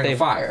 they do Ring of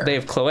Fire. They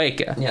have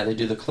cloaca. Yeah, they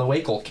do the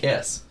cloacal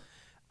kiss.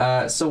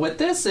 So what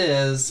this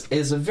is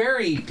a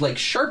very, like,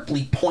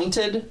 sharply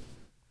pointed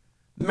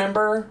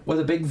member with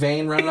a big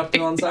vein running up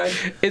to one side.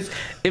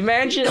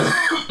 Imagine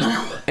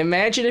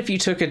if you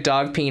took a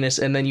dog penis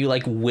and then you,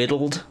 like,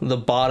 whittled the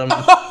bottom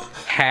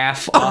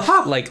half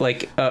off, like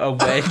a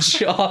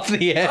wedge off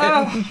the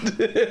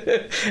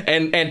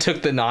end, and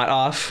took the knot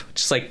off.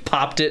 Just, like,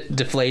 popped it,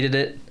 deflated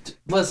it.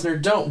 Listener,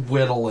 don't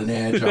whittle an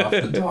edge off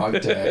the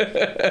dog dick.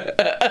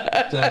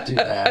 Don't do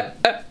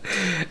that.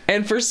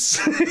 And for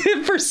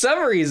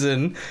some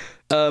reason,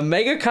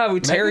 Mega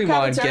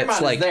Kabuterimon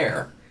gets like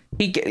there.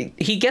 He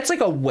gets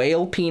like a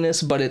whale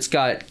penis, but it's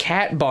got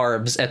cat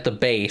barbs at the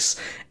base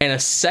and a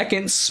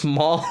second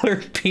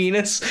smaller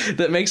penis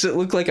that makes it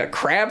look like a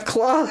crab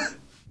claw.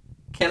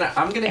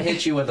 I'm gonna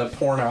hit you with a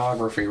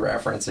pornography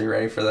reference. Are you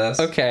ready for this?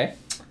 Okay.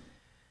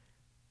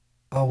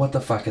 Oh, what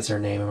the fuck is her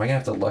name? Am I gonna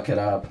have to look it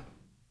up?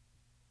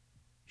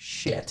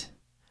 Shit.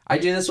 I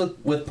do this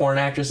with porn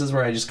actresses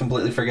where I just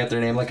completely forget their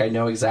name. Like I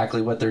know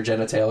exactly what their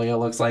genitalia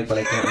looks like, but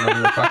I can't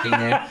remember their fucking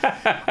name.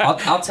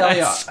 I'll tell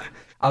you.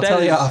 I'll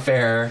tell you off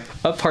air.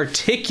 A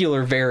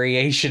particular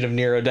variation of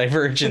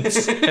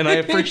neurodivergence, and I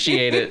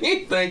appreciate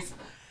it. Thanks.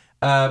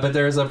 But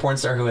there's a porn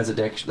star who has a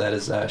dick that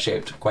is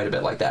shaped quite a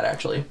bit like that,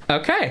 actually.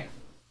 Okay.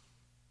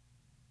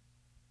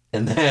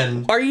 And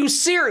then... Are you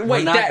serious?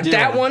 Wait,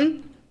 that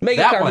one?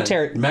 Mega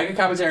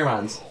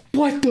Kabuterimons.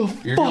 What the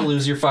fuck? You're gonna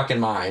lose your fucking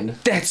mind.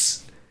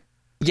 That's...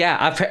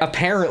 Yeah,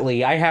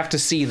 apparently I have to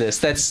see this.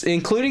 That's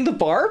including the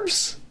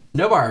barbs?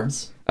 No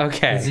barbs.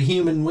 Okay. It's a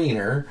human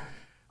wiener.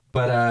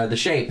 But the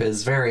shape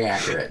is very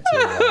accurate.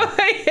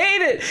 I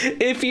hate it.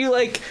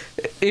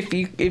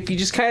 If you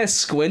just kind of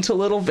squint a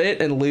little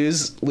bit and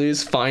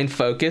lose fine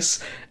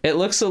focus, it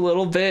looks a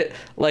little bit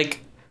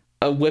like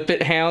a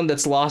whippet hound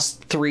that's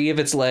lost 3 of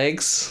its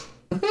legs.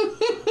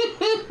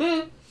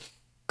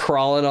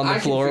 Crawling on the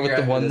floor with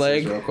the one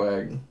leg. Real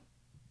quick.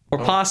 Or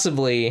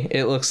possibly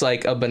it looks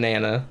like a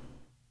banana.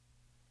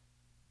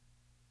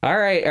 All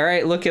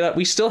right, look it up.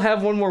 We still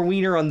have one more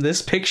wiener on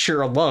this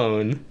picture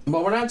alone.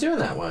 But we're not doing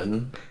that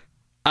one.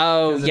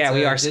 Oh, yeah,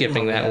 we are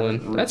skipping that one.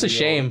 reveal. That's a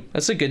shame.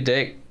 That's a good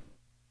dick.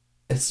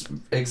 It's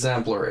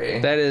exemplary.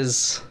 That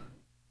is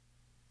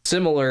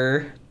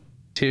similar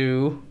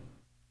to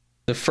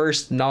the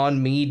first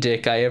non-me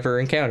dick I ever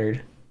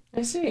encountered.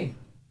 I see.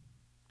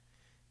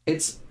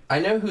 I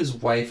know whose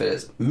wife it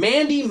is.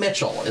 Mandy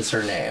Mitchell is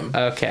her name.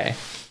 Okay.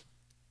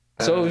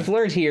 So what we've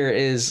learned here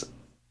is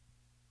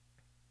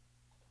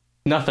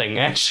nothing,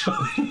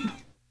 actually.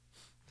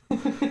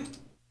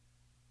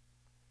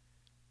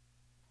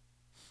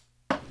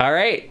 All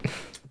right.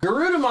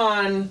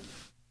 Garudamon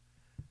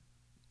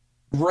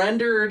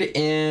rendered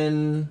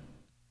in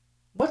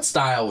what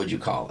style would you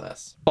call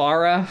this?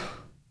 Bara.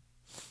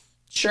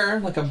 Sure,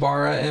 like a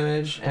Bara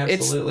image,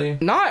 absolutely.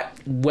 It's not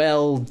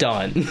well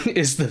done,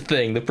 is the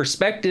thing. The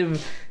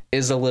perspective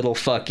is a little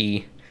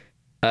fucky.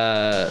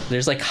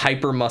 There's like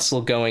hyper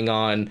muscle going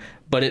on,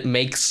 but it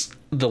makes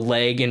the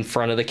leg in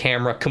front of the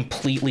camera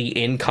completely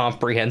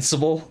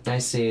incomprehensible. I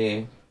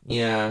see.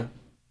 Yeah.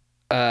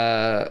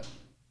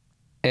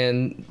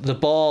 And the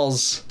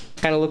balls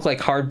kind of look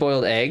like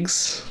hard-boiled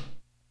eggs.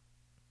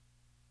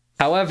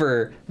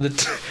 However,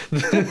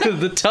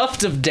 the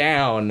tuft of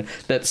down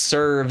that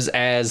serves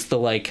as the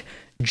like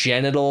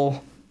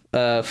genital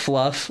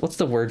fluff. What's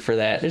the word for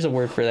that? There's a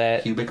word for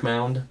that. Pubic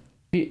mound.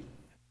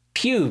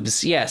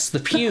 Pubes. Yes, the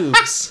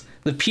pubes.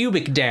 The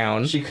pubic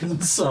down. She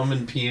couldn't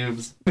summon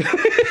pubes.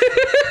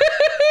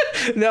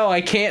 No, I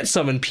can't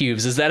summon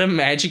pubes. Is that a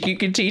magic you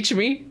can teach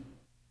me?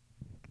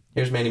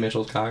 Here's Mandy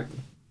Mitchell's cock.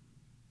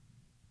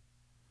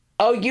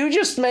 Oh, you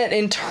just meant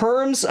in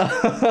terms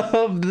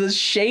of the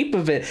shape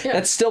of it. Yeah.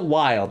 That's still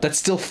wild. That's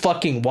still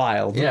fucking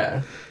wild.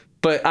 Yeah.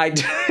 But I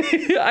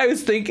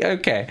was thinking,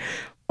 okay,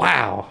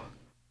 wow.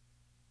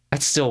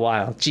 That's still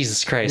wild.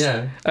 Jesus Christ.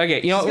 Yeah.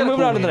 Okay, you know what? We're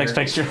moving on to the next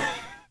picture.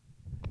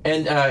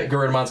 And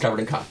Garudamon's covered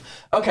in cum.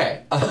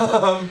 Okay.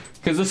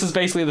 Because this is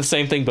basically the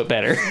same thing, but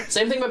better.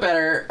 Same thing, but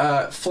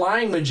better.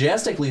 Flying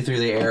majestically through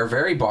the air.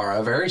 Very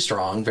Bara, very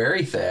strong,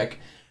 very thick.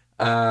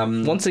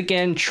 Once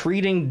again,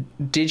 treating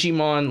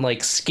Digimon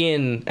like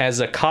skin as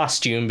a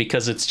costume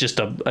because it's just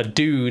a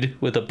dude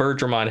with a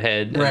Birdramon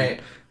head, right?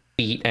 And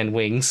feet and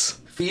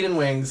wings. Feet and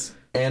wings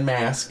and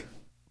mask.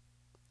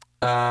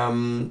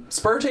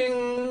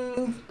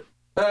 Spurting.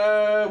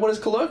 What is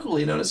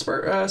colloquially known as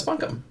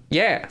spunkum.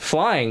 Yeah,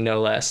 flying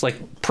no less.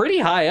 Like pretty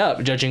high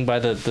up, judging by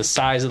the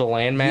size of the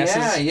land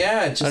masses.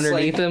 Yeah, just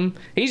underneath him.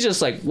 He's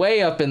just like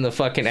way up in the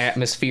fucking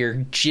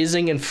atmosphere,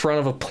 jizzing in front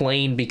of a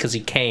plane because he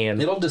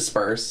can. It'll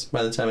disperse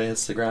by the time it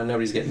hits the ground.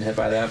 Nobody's getting hit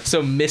by that.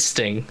 So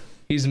misting.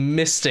 He's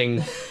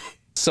misting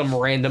some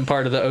random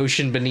part of the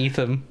ocean beneath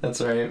him.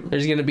 That's right.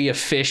 There's gonna be a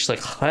fish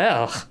like,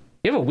 well,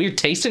 you have a weird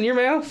taste in your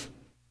mouth?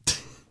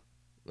 Is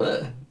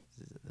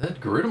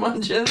that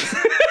Garudamon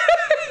jizz?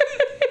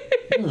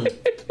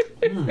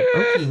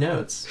 Oaky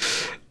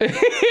notes.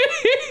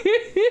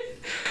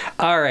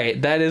 All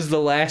right, that is the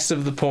last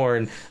of the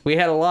porn. We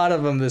had a lot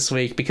of them this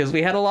week because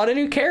we had a lot of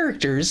new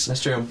characters.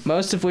 That's true.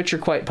 Most of which are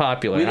quite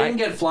popular. We didn't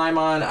get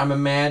Flymon. I'm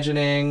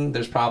imagining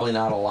there's probably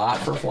not a lot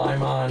for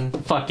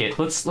Flymon. Fuck it.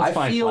 Let's I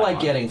find feel Flymon. like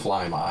getting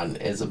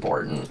Flymon is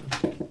important.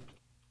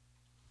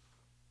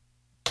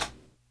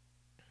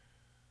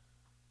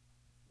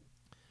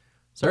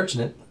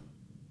 Searching it.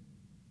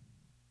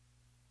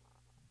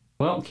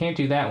 Well, can't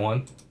do that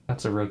one.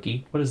 That's a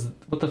rookie. What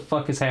the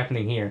fuck is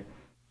happening here?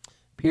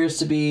 Appears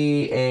to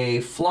be a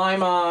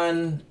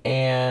Flymon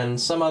and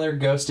some other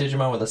ghost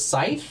Digimon with a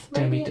scythe,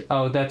 maybe?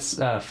 That's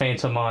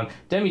Phantomon.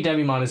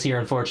 Demimon is here,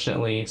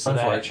 unfortunately. So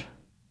Unfortunate.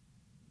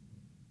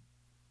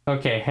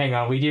 Okay, hang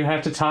on. We do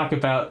have to talk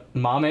about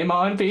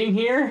Mamemon being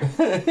here.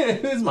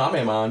 Who's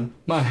Mamemon?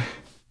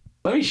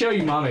 Let me show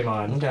you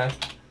Mamemon. Okay.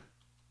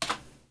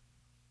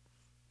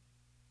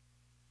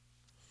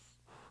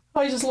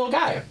 Oh, he's just a little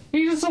guy.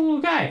 He's just a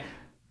little guy.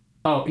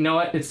 Oh, you know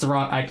what? It's the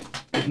wrong...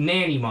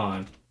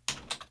 Nannymon.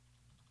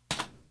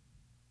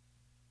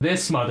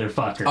 This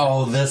motherfucker.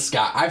 Oh, this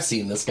guy. I've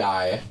seen this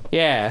guy.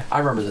 Yeah. I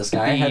remember this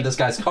guy. I had this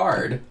guy's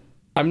card.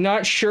 I'm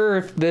not sure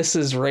if this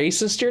is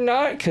racist or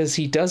not, because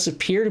he does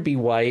appear to be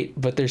white,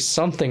 but there's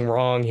something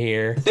wrong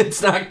here.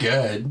 It's not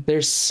good.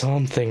 There's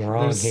something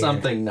wrong There's here.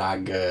 something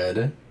not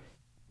good.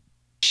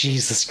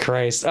 Jesus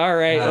Christ. All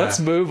right, let's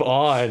move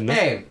on.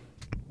 Hey,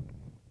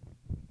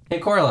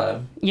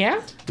 Corla.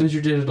 Yeah? Who's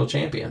your digital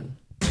champion?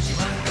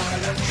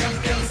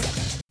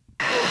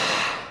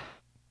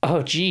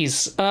 Oh,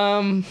 geez.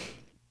 Gotta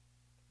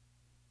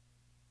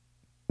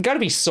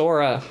be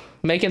Sora.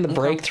 making the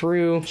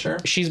breakthrough. Sure.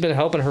 She's been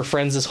helping her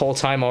friends this whole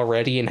time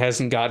already and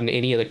hasn't gotten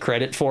any of the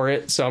credit for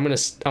it. So I'm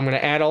gonna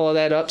add all of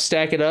that up,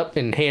 stack it up,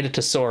 and hand it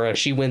to Sora.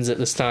 She wins it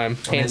this time,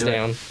 hands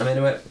down. I'm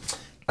into it.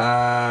 My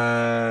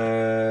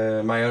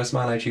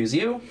Otismon, I choose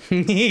you.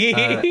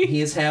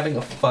 He is having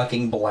a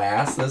fucking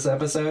blast this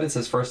episode. It's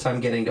his first time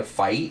getting to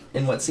fight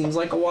in what seems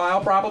like a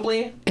while,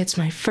 probably. It's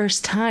my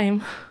first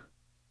time.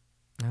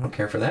 I don't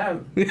care for that.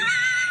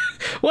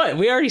 What?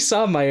 We already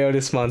saw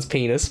Myotismon's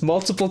penis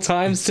multiple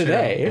times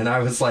today. And I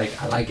was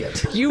like, I like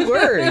it. You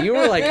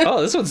were like,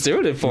 oh, this one's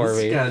doing it for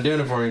me. Kind of doing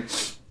it for me.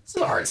 It's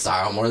an art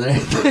style more than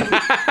anything.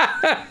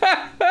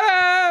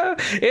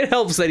 It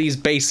helps that he's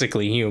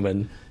basically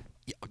human.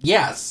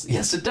 Yes,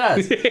 it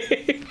does.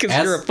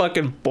 Because you're a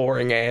fucking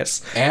boring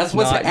ass. As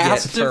was not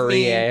asked yet of furry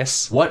me,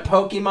 ass. what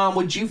Pokemon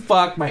would you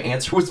fuck? My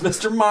answer was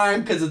Mr.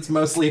 Mime, because it's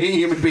mostly a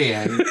human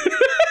being.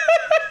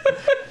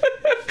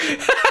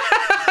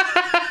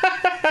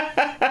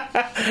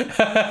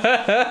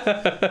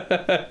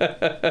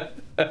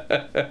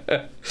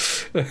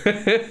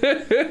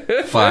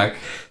 Fuck.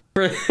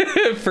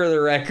 For the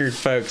record,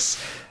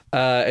 folks,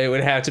 it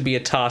would have to be a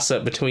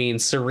toss-up between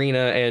Serena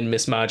and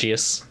Miss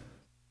Magius.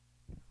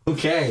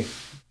 Okay.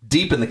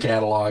 Deep in the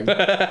catalog.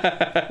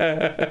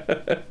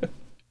 I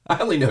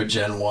only know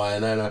Gen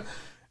 1. I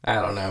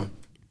don't know.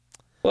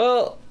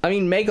 Well, I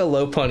mean, Mega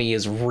Lopunny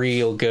is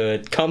real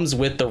good. Comes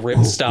with the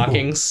ripped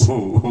stockings.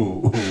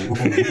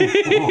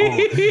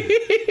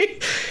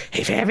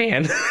 Hey,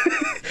 Batman.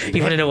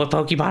 You want to know what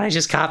Pokemon I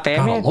just caught,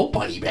 Batman? Got a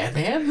Lopunny,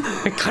 Batman.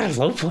 I caught a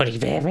Lopunny,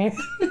 Batman.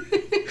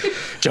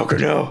 Joker,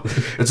 no.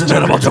 It's an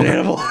animal. It's an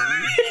animal.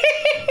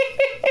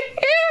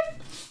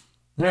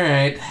 All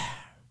right.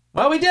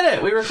 Well, we did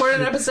it. We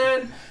recorded an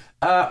episode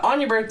on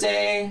your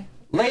birthday,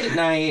 late at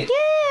night.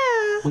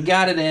 Yeah. We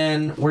got it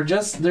in.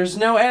 There's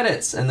no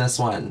edits in this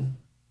one.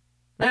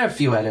 I have a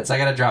few edits. I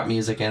gotta drop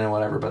music in and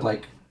whatever, but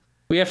like...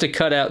 We have to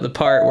cut out the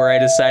part where I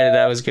decided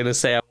I was going to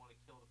say I want to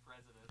kill the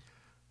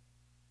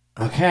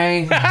president.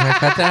 Okay. I'm gonna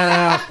cut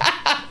that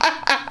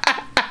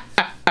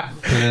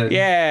out.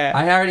 Yeah.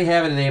 I already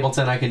have it in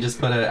Ableton. I can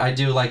just I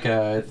do like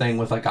a thing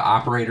with like an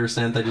operator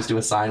synth. I just do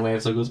a sine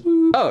wave so it goes...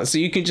 Woo. Oh, so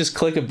you can just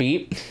click a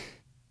beep?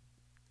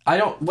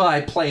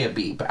 I play a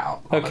beep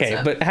out. Okay,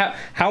 but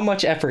how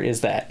much effort is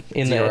that?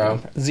 Zero.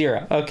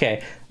 Zero.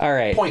 Okay. All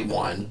right.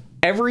 0.1.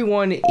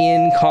 Everyone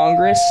in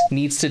Congress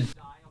needs to die a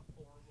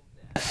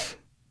horrible death.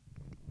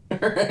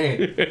 All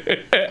right.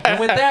 And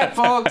with that,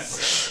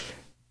 folks...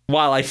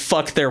 While I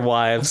fuck their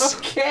wives.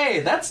 Okay,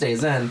 that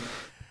stays in.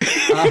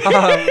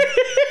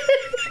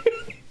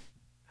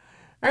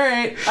 All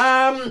right.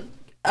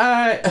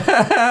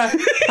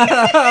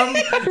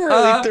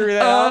 Really threw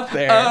that out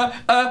there.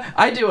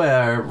 I do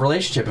a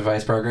relationship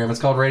advice program.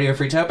 It's called Radio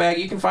Free Tote Bag.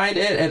 You can find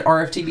it at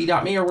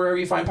rftb.me or wherever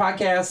you find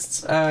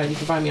podcasts. You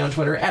can find me on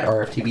Twitter at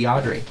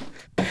rftbaudrey.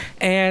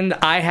 And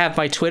I have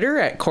my Twitter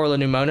at Corla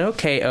Neumono,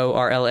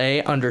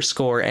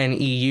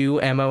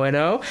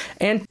 KORLA_NEUMONO.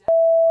 And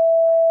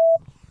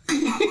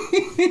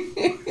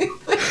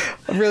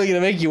I'm really going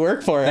to make you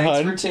work for it, Thanks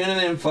hon. for tuning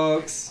in,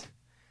 folks.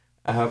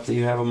 I hope that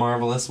you have a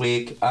marvelous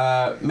week.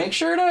 Make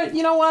sure to,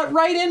 you know what,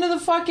 write into the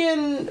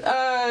fucking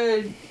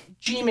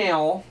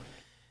Gmail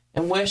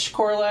and wish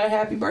Corla a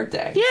happy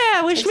birthday.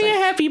 Yeah, wish me a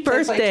happy Takes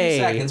like 2 birthday.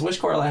 seconds. Wish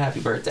Corla a happy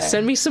birthday.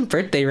 Send me some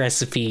birthday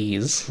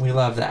recipes. We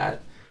love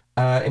that.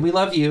 And we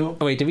love you.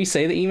 Oh, wait, did we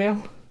say the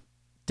email?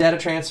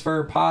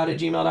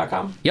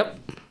 datatransferpod@gmail.com. Yep.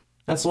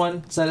 That's the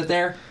one. Set it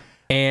there.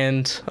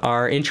 And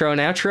our intro and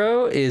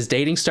outro is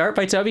Dating Start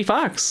by Toby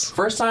Fox.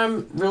 First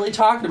time really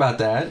talking about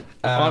that.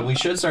 We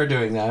should start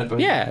doing that. But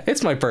Yeah,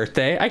 it's my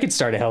birthday. I could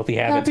start a healthy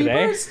habit happy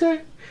today.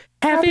 birthday.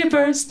 Happy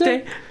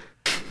birthday.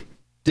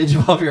 Did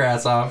you pop your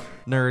ass off,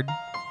 nerd?